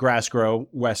make grass grow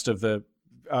west of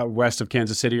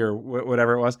Kansas City or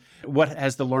whatever it was. What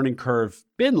has the learning curve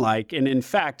been like? And in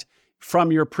fact,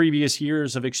 from your previous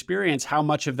years of experience, how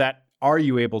much of that are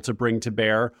you able to bring to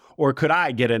bear? Or could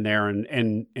I get in there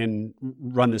and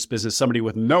run this business, somebody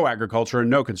with no agriculture and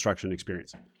no construction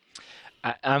experience?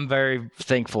 I'm very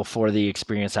thankful for the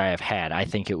experience I have had. I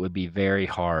think it would be very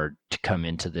hard to come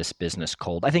into this business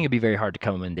cold. I think it'd be very hard to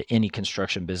come into any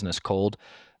construction business cold.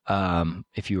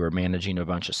 If you were managing a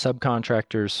bunch of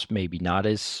subcontractors, maybe not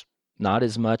as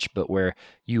much, but where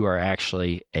you are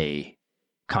actually a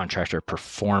contractor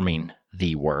performing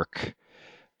the work.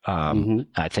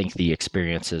 I think the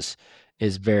experience is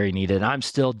very needed. I'm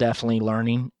still definitely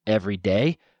learning every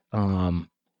day. Coming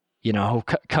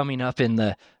up in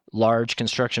the large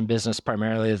construction business,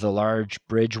 primarily the large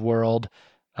bridge world,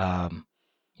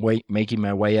 making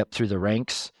my way up through the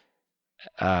ranks.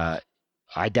 I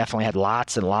definitely had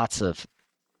lots and lots of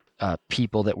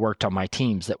people that worked on my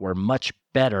teams that were much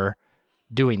better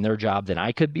doing their job than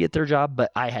I could be at their job,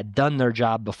 but I had done their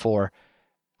job before.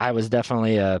 I was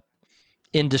definitely a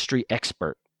industry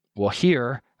expert. Well,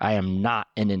 here I am not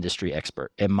an industry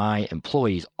expert, and my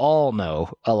employees all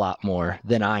know a lot more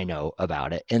than I know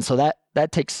about it. And so that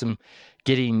takes some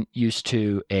getting used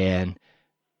to, and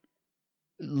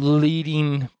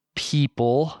leading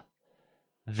people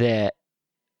that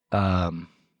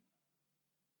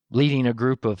leading a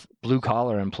group of blue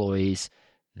collar employees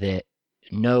that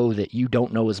know that you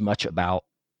don't know as much about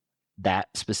that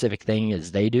specific thing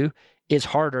as they do is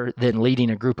harder than leading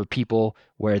a group of people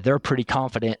where they're pretty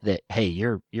confident that, hey,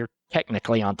 you're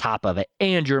technically on top of it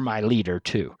and you're my leader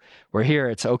too. Where here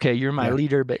it's okay, you're my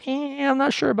leader, but I'm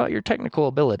not sure about your technical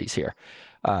abilities here.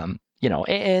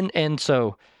 And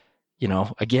so,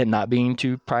 again, not being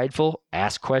too prideful,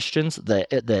 ask questions.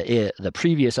 The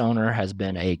previous owner has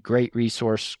been a great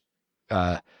resource,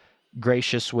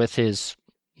 gracious with his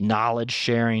knowledge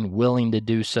sharing, willing to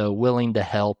do so, willing to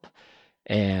help.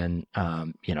 And,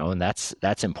 and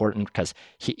that's important because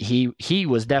he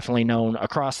was definitely known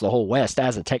across the whole West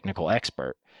as a technical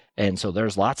expert. And so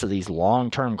there's lots of these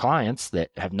long-term clients that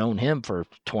have known him for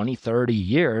 20, 30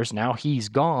 years. Now he's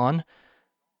gone.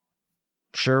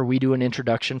 Sure, we do an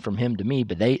introduction from him to me,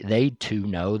 but they too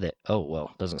know that, oh,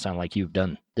 well, doesn't sound like you've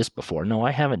done this before. No,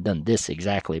 I haven't done this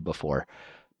exactly before,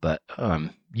 but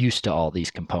used to all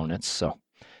these components. So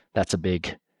that's a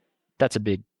big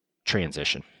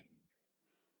transition.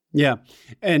 Yeah.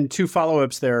 And 2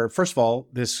 follow-ups there. First of all,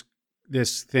 this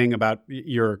thing about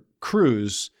your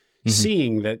crews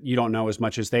seeing that you don't know as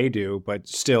much as they do, but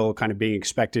still kind of being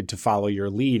expected to follow your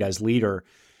lead as leader.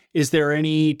 Is there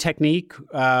any technique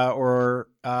or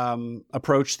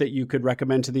approach that you could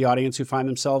recommend to the audience who find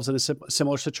themselves in a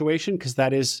similar situation? Because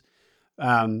that is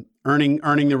earning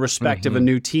the respect of a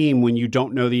new team when you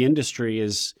don't know the industry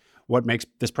is what makes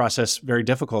this process very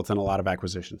difficult in a lot of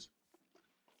acquisitions.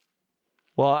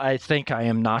 Well, I think I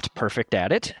am not perfect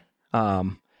at it.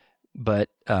 But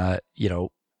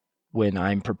when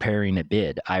I'm preparing a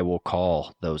bid, I will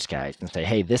call those guys and say,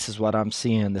 hey, this is what I'm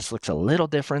seeing. This looks a little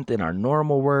different than our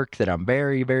normal work that I'm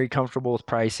very, very comfortable with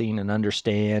pricing and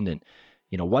understand. And,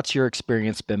 what's your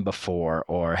experience been before?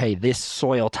 Or, hey, this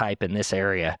soil type in this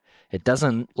area, it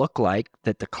doesn't look like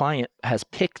that the client has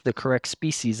picked the correct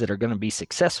species that are going to be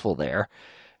successful there.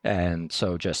 And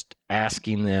so just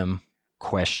asking them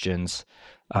questions,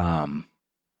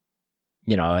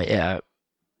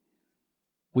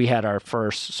 we had our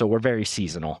first, so we're very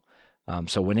seasonal.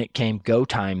 So when it came go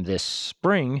time this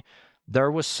spring, there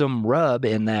was some rub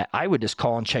in that I would just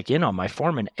call and check in on my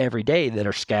foremen every day that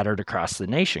are scattered across the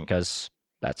nation because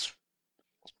that's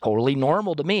totally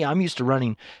normal to me. I'm used to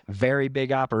running very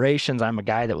big operations. I'm a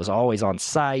guy that was always on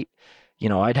site.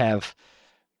 I'd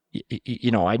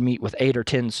meet with 8 or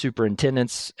 10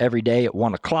 superintendents every day at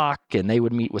 1:00, and they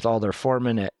would meet with all their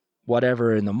foremen at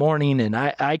whatever in the morning. And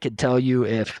I could tell you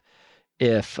if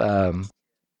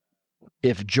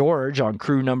George on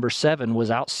crew number 7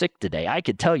 was out sick today, I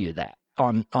could tell you that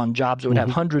on jobs that would have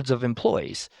hundreds of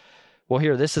employees. Well,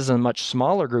 here, this is a much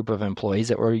smaller group of employees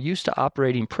that were used to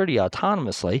operating pretty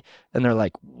autonomously. And they're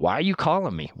like, why are you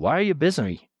calling me? Why are you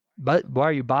busy? But why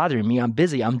are you bothering me? I'm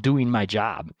busy. I'm doing my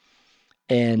job.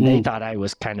 And they thought I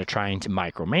was kind of trying to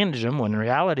micromanage them when in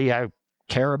reality, I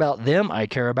care about them. I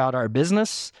care about our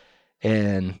business.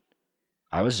 And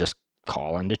I was just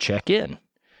calling to check in.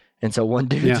 And so one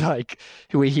dude's like,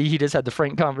 he just had the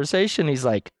frank conversation. He's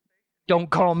like,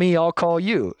 don't call me, I'll call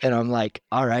you. And I'm like,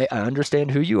 all right, I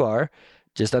understand who you are.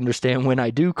 Just understand when I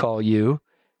do call you,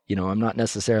 I'm not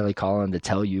necessarily calling to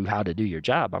tell you how to do your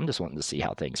job. I'm just wanting to see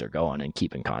how things are going and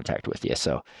keep in contact with you.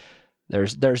 So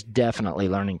there's definitely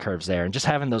learning curves there. And just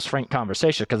having those frank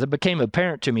conversations, because it became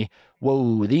apparent to me,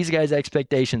 whoa, these guys'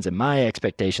 expectations and my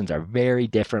expectations are very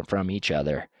different from each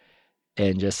other.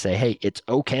 And just say, hey, it's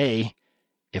okay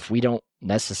if we don't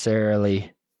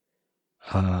necessarily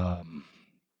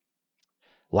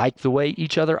like the way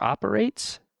each other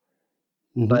operates,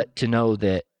 but to know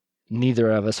that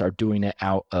neither of us are doing it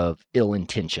out of ill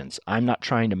intentions. I'm not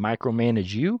trying to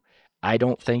micromanage you. I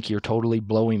don't think you're totally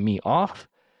blowing me off.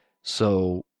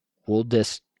 So we'll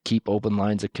just keep open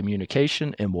lines of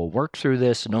communication and we'll work through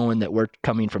this knowing that we're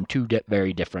coming from 2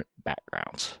 very different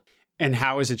backgrounds. And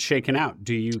how is it shaken out?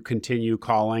 Do you continue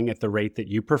calling at the rate that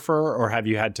you prefer, or have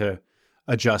you had to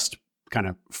adjust kind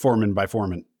of foreman by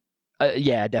foreman?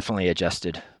 Yeah, definitely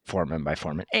adjusted foreman by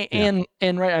foreman. And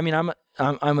right, I mean, I'm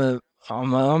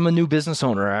a new business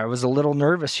owner. I was a little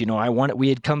nervous, we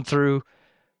had come through,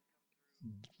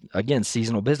 again,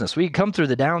 seasonal business. We had come through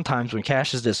the down times when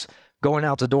cash is just going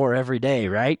out the door every day,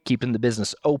 right? Keeping the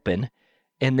business open.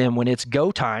 And then when it's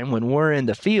go time, when we're in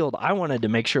the field, I wanted to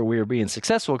make sure we were being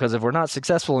successful, because if we're not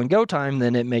successful in go time,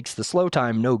 then it makes the slow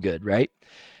time no good, right?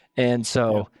 And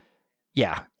so,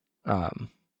 and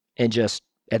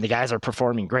the guys are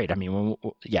performing great. I mean,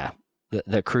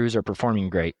 the crews are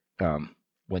performing great.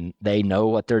 When they know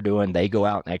what they're doing, they go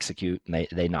out and execute, and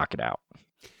they knock it out.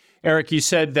 Eric, you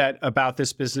said that about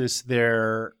this business,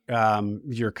 your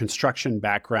construction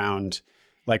background,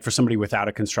 like for somebody without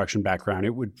a construction background,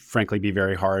 it would frankly be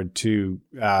very hard to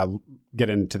get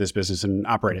into this business and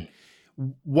operate it.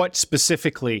 What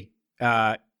specifically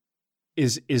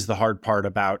is the hard part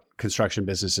about construction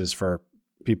businesses for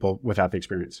people without the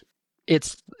experience?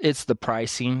 It's the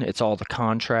pricing. It's all the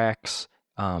contracts,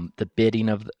 the bidding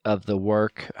of the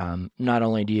work. Not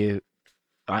only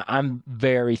I'm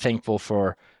very thankful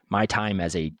for my time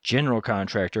as a general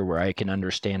contractor, where I can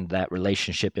understand that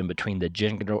relationship in between the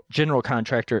general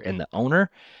contractor and the owner,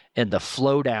 and the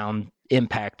flow down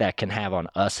impact that can have on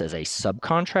us as a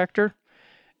subcontractor,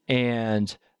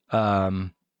 and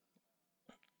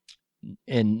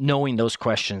knowing those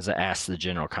questions to ask the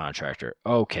general contractor.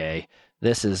 Okay,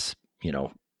 this is,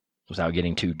 without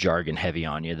getting too jargon heavy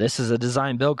on you, this is a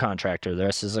design build contractor,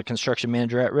 this is a construction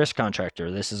manager at risk contractor,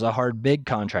 this is a hard bid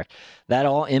contract. That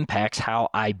all impacts how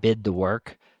I bid the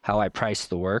work, how I price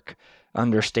the work,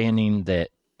 understanding that,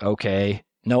 okay,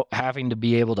 no, having to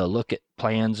be able to look at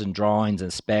plans and drawings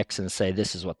and specs and say,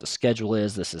 this is what the schedule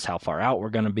is, this is how far out we're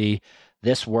going to be,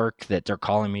 this work that they're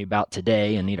calling me about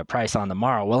today and need a price on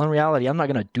tomorrow. Well, in reality, I'm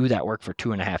not going to do that work for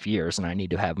 2.5 years, and I need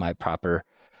to have my proper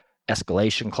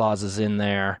escalation clauses in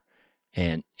there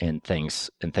and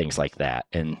things like that.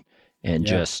 And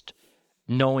just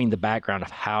knowing the background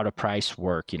of how to price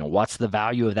work, what's the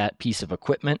value of that piece of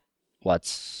equipment?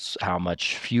 What's how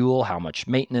much fuel, how much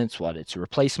maintenance, what its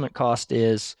replacement cost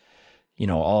is,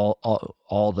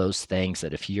 all those things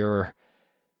that if you're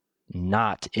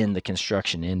not in the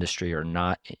construction industry or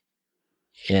not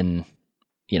in,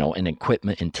 an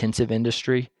equipment intensive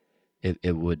industry,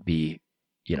 it would be,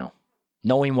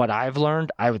 knowing what I've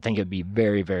learned, I would think it'd be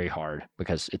very, very hard,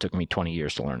 because it took me 20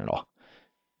 years to learn it all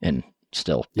and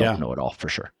still don't know it all for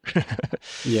sure.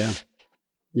 Yeah.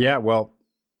 Yeah. Well,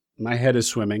 my head is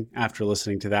swimming after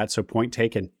listening to that. So point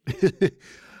taken.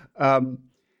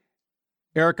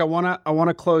 Eric, I want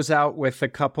to close out with a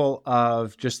couple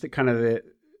of just the kind of the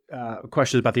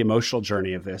questions about the emotional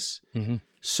journey of this. Mm-hmm.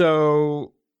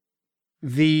 So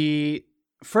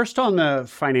first on the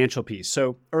financial piece.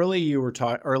 So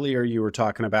earlier you were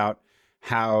talking about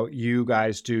how you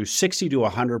guys do 60 to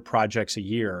 100 projects a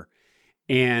year,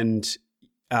 and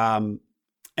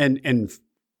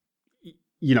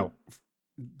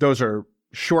those are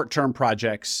short-term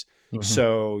projects. Mm-hmm.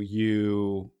 So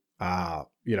you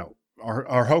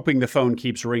are hoping the phone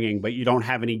keeps ringing, but you don't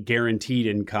have any guaranteed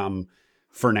income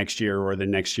for next year or the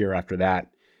next year after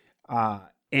that.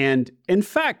 And in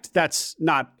fact, that's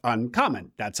not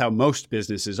uncommon. That's how most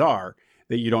businesses are,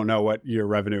 that you don't know what your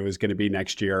revenue is going to be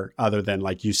next year, other than,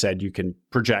 like you said, you can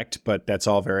project, but that's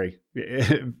all very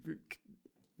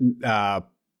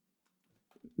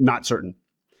not certain.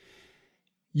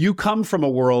 You come from a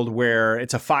world where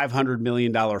it's a $500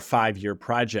 million 5-year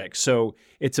project. So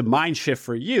it's a mind shift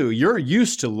for you. You're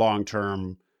used to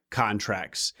long-term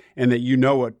contracts, and that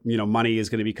what money is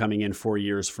going to be coming in 4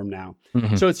 years from now.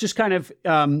 Mm-hmm. So it's just kind of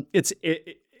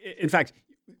in fact,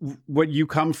 what you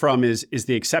come from is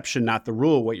the exception, not the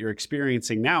rule. What you're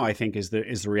experiencing now, I think, is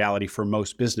the reality for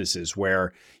most businesses,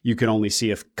 where you can only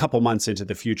see a couple months into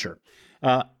the future.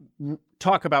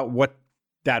 Talk about what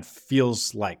that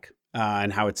feels like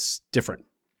and how it's different.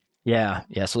 Yeah.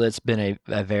 So it's been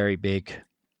a very big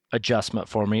adjustment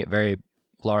for me, a very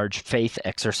large faith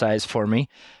exercise for me.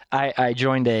 I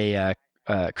joined a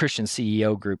Christian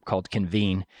CEO group called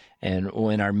Convene, and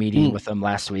in our meeting with them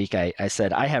last week, I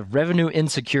said, I have revenue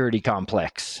insecurity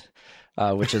complex,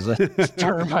 which is a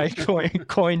term I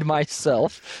coined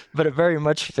myself, but it very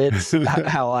much fits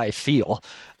how I feel.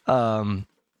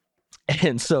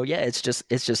 And so, it's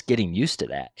just getting used to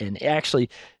that. And actually,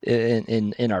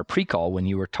 in our pre-call, when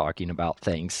you were talking about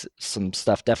things, some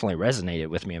stuff definitely resonated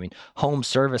with me. I mean, home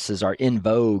services are in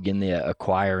vogue in the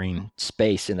acquiring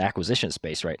space, in the acquisition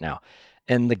space right now.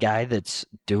 And the guy that's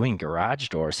doing garage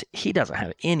doors, he doesn't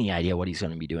have any idea what he's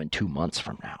going to be doing 2 months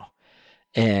from now.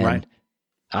 And right.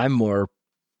 I'm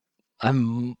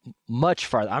much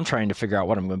farther. I'm trying to figure out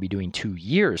what I'm going to be doing 2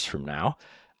 years from now.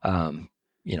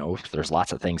 There's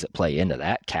lots of things that play into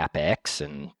that, CapEx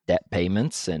and debt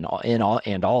payments and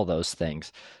all those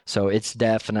things. So it's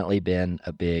definitely been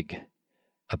a big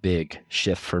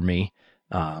shift for me.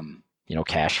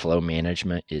 Cash flow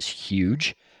management is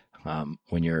huge.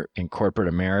 When you're in corporate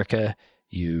America,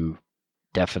 you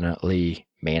definitely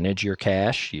manage your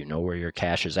cash. You know where your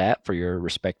cash is at for your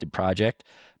respective project,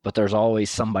 but there's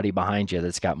always somebody behind you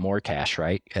that's got more cash,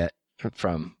 right?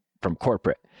 From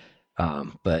corporate.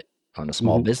 But on a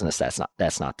small business, that's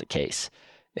not the case.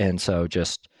 And so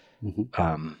just,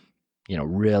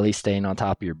 really staying on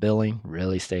top of your billing,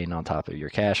 really staying on top of your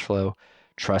cash flow,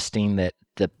 trusting that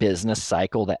the business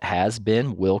cycle that has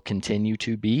been will continue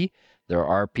to be. There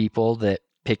are people that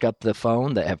pick up the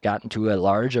phone that have gotten to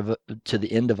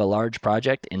the end of a large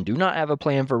project and do not have a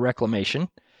plan for reclamation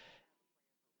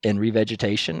and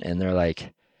revegetation. And they're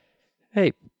like,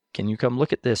 hey, can you come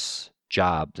look at this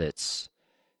job that's,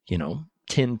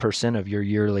 10% of your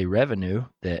yearly revenue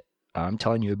that I'm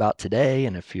telling you about today.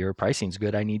 And if your pricing's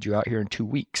good, I need you out here in 2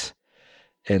 weeks.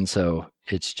 And so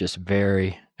it's just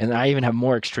and I even have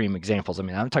more extreme examples. I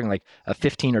mean, I'm talking like a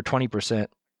 15 or 20%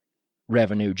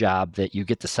 revenue job that you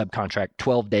get to subcontract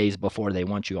 12 days before they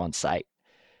want you on site.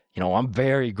 I'm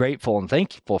very grateful and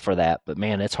thankful for that, but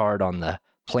man, it's hard on the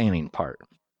planning part.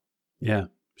 Yeah,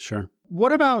 sure.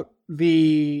 What about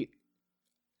the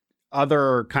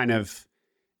other kind of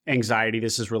anxiety?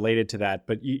 This is related to that,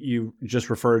 but you just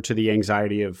referred to the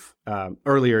anxiety of,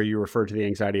 earlier you referred to the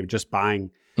anxiety of just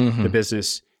buying the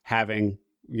business, having,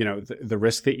 the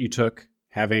risk that you took,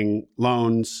 having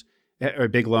loans, a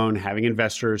big loan, having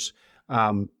investors.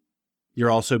 You're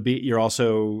also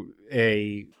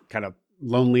a kind of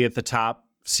lonely at the top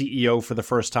CEO for the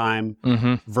first time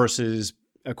versus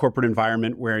a corporate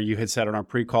environment where you had said on our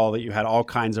pre-call that you had all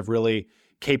kinds of really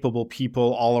capable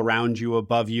people all around you,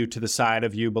 above you, to the side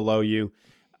of you, below you.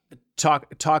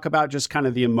 Talk about just kind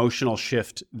of the emotional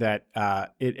shift that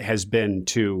it has been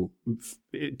to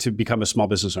become a small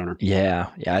business owner. Yeah.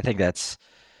 I think that's,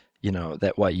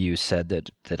 that what you said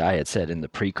that I had said in the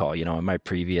pre-call. In my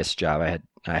previous job,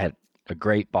 I had a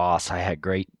great boss, I had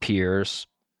great peers,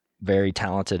 very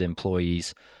talented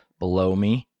employees below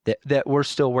me that were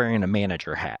still wearing a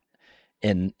manager hat,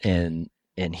 and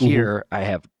here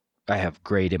I have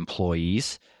great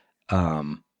employees,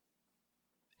 but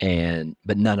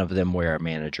none of them wear a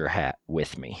manager hat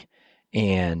with me,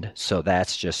 and so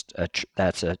that's just a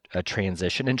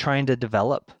transition, and trying to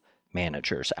develop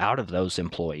managers out of those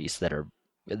employees that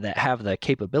have the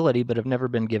capability but have never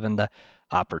been given the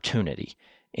opportunity,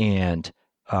 and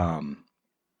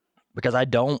because I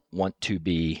don't want to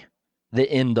be the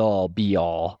end all be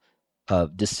all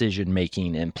of decision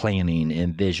making and planning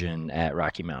and vision at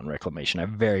Rocky Mountain Reclamation. I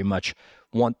very much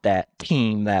want that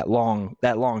team, that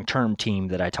long-term team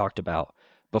that I talked about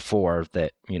before,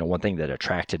 that, one thing that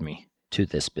attracted me to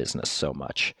this business so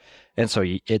much. And so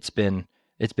it's been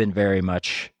very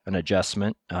much an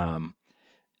adjustment.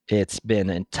 It's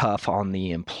been tough on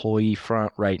the employee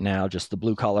front right now. Just the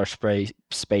blue collar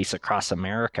space across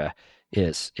America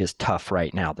is tough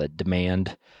right now. The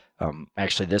demand,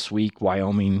 actually this week,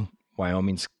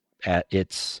 Wyoming's at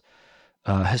its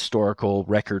historical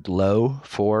record low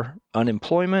for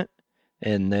unemployment,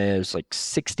 and there's like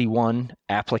 61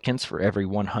 applicants for every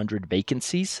 100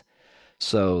 vacancies.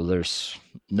 So there's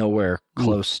nowhere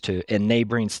close to, in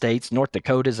neighboring states. North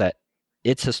Dakota's at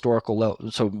its historical low.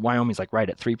 So Wyoming's like right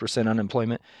at 3%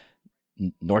 unemployment.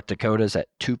 North Dakota's at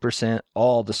 2%.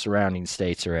 All the surrounding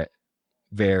states are at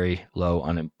very low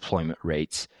unemployment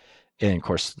rates. And of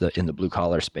course, in the blue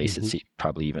collar space, it's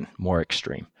probably even more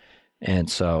extreme. And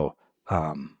so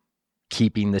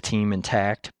keeping the team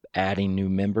intact, adding new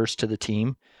members to the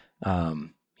team,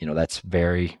 that's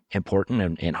very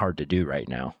important and hard to do right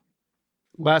now.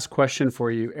 Last question for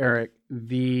you, Eric.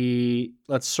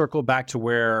 Let's circle back to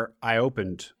where I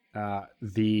opened.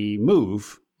 The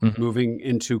moving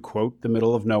into, quote, the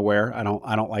middle of nowhere. I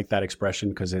don't like that expression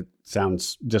because it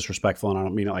sounds disrespectful, and I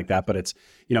don't mean it like that. But it's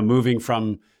moving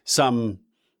from some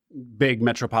big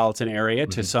metropolitan area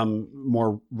to some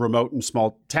more remote and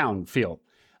small town feel.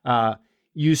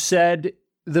 You said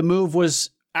the move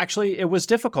was it was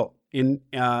difficult,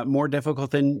 more difficult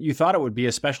than you thought it would be,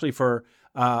 especially for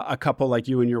a couple like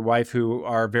you and your wife who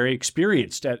are very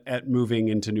experienced at moving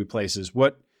into new places.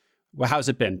 How's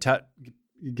it been?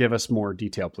 Give us more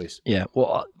detail, please. Yeah.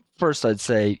 Well, first I'd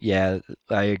say,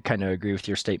 I kind of agree with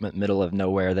your statement, middle of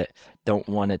nowhere, that don't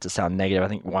want it to sound negative. I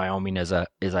think Wyoming is a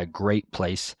great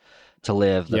place to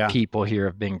live. The people here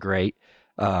have been great.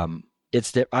 I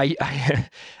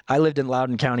lived in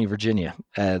Loudoun County, Virginia,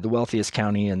 the wealthiest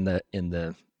county in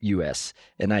the U.S.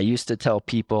 And I used to tell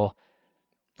people,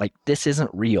 like, this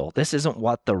isn't real. This isn't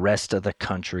what the rest of the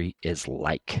country is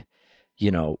like.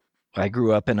 I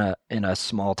grew up in a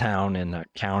small town in a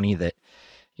county that,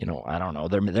 I don't know,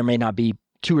 there may not be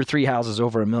 2 or 3 houses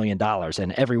over $1 million,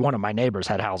 and every one of my neighbors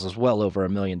had houses well over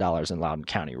 $1 million in Loudoun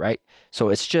County, right? So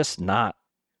it's just not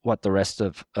what the rest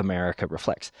of America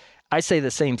reflects. I say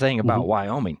the same thing about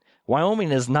Wyoming.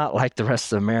 Wyoming is not like the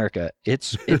rest of America.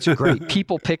 It's great.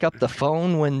 People pick up the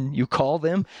phone when you call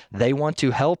them. They want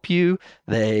to help you.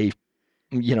 There's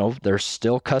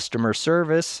still customer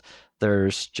service.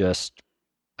 There's just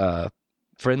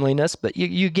friendliness, but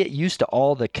you get used to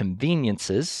all the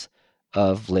conveniences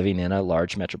of living in a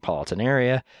large metropolitan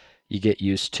area. You get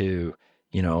used to,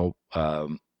 your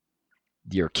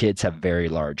kids have very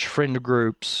large friend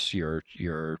groups,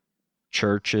 your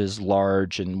church is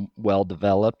large and well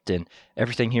developed, and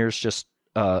everything here is just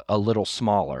a little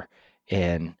smaller.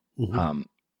 And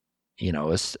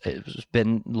it's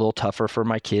been a little tougher for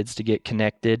my kids to get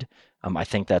connected. I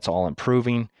think that's all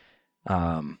improving.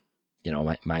 My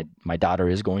daughter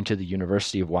is going to the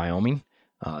University of Wyoming.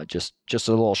 Just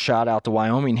a little shout out to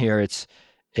Wyoming here.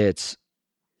 It's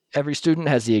every student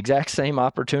has the exact same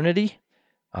opportunity.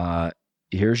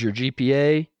 Here's your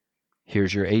GPA.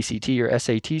 Here's your ACT or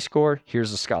SAT score.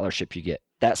 Here's the scholarship you get.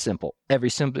 That simple. Every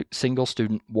single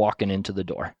student walking into the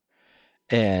door.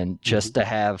 And just to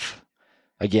have,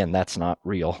 again, that's not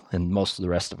real in most of the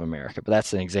rest of America, but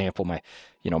that's an example.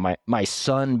 My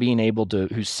son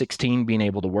who's 16, being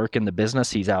able to work in the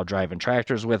business. He's out driving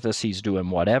tractors with us. He's doing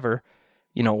whatever,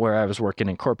 where I was working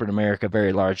in corporate America,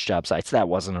 very large job sites, that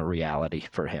wasn't a reality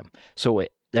for him. So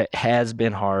it has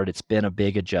been hard. It's been a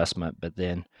big adjustment, but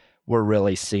then we're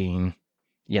really seeing,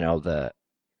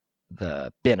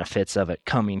 the benefits of it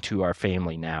coming to our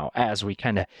family now as we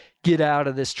kind of get out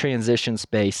of this transition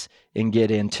space and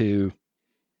get into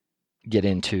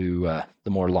the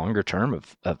more longer term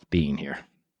of being here.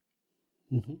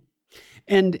 Mm-hmm.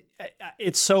 And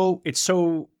it's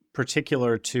so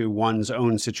particular to one's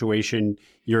own situation,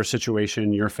 your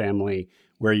family,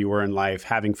 where you were in life,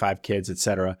 having 5 kids, et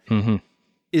cetera. Mm-hmm.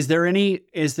 Is there any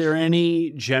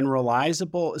something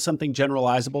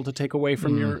generalizable to take away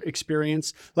from your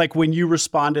experience? Like when you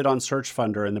responded on Search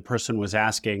Funder and the person was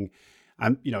asking,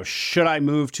 should I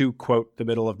move to, quote, the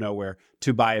middle of nowhere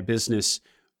to buy a business?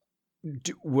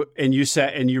 And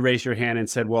you raised your hand and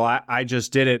said, well, I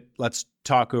just did it. Let's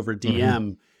talk over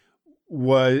DM.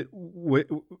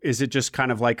 Is it just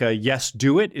kind of like a yes,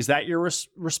 do it? Is that your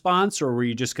response? Or were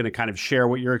you just going to kind of share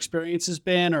what your experience has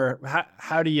been? Or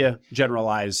how do you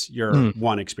generalize your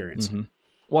one experience? Mm-hmm.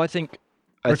 Well, I think,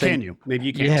 can you? Maybe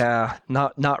you can't. Yeah,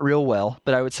 not real well.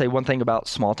 But I would say one thing about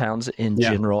small towns in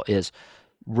general is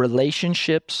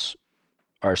relationships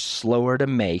are slower to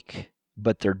make,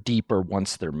 but they're deeper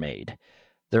once they're made.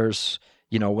 There's,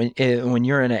 when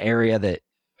you're in an area that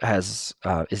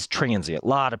is transient, a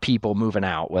lot of people moving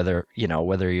out, whether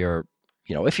you're,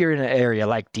 if you're in an area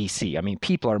like DC, I mean,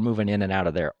 people are moving in and out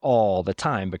of there all the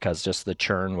time because just the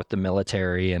churn with the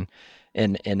military and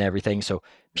everything. So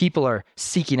people are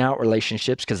seeking out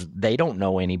relationships because they don't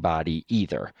know anybody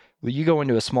either. When you go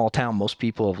into a small town, most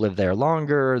people have lived there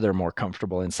longer. They're more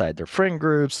comfortable inside their friend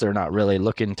groups. They're not really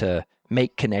looking to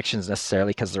make connections necessarily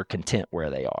because they're content where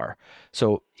they are.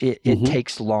 So it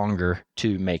takes longer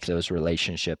to make those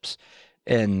relationships.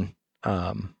 And,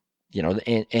 and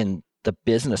the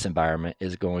business environment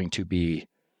is going to be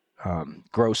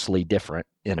grossly different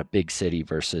in a big city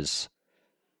versus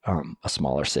a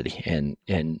smaller city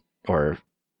or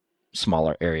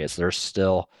smaller areas. There's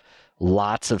still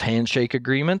lots of handshake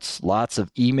agreements, lots of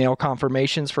email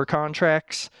confirmations for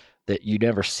contracts that you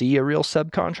never see a real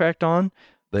subcontract on.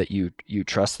 But you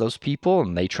trust those people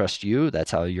and they trust you.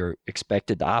 That's how you're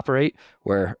expected to operate.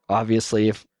 Where obviously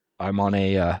if I'm on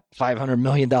a $500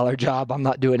 million job, I'm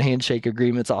not doing handshake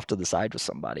agreements off to the side with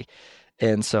somebody.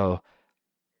 And so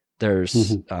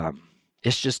there's,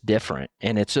 it's just different,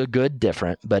 and it's a good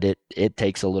different, but it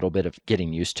takes a little bit of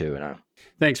getting used to.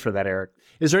 Thanks for that, Eric.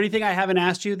 Is there anything I haven't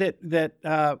asked you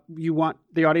that you want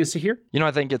the audience to hear?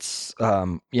 I think it's,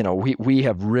 we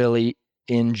have really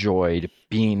enjoyed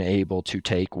being able to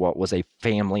take what was a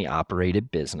family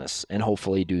operated business and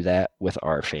hopefully do that with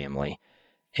our family.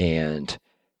 And,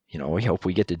 we hope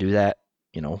we get to do that.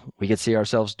 We could see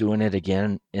ourselves doing it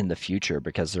again in the future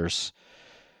because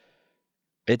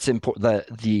it's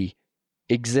important. The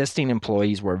existing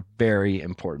employees were very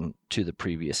important to the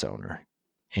previous owner,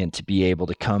 and to be able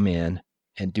to come in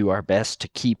and do our best to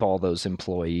keep all those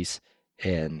employees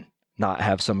and not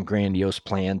have some grandiose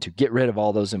plan to get rid of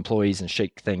all those employees and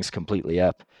shake things completely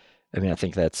up. I mean, I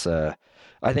think that's a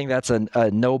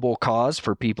noble cause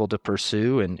for people to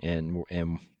pursue, and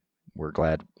we're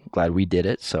glad we did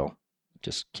it. So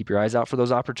just keep your eyes out for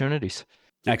those opportunities.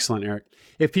 Excellent, Eric.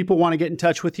 If people want to get in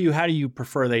touch with you, how do you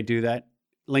prefer they do that?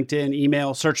 LinkedIn,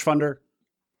 email, Search Funder?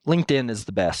 LinkedIn is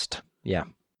the best. Yeah.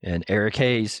 And Eric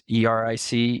Hayes,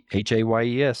 EricHayes.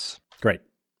 Great.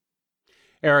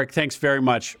 Eric, thanks very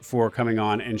much for coming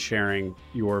on and sharing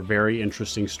your very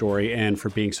interesting story and for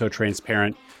being so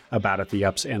transparent about it, the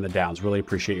ups and the downs. Really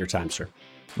appreciate your time, sir.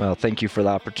 Well, thank you for the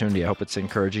opportunity. I hope it's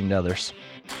encouraging to others.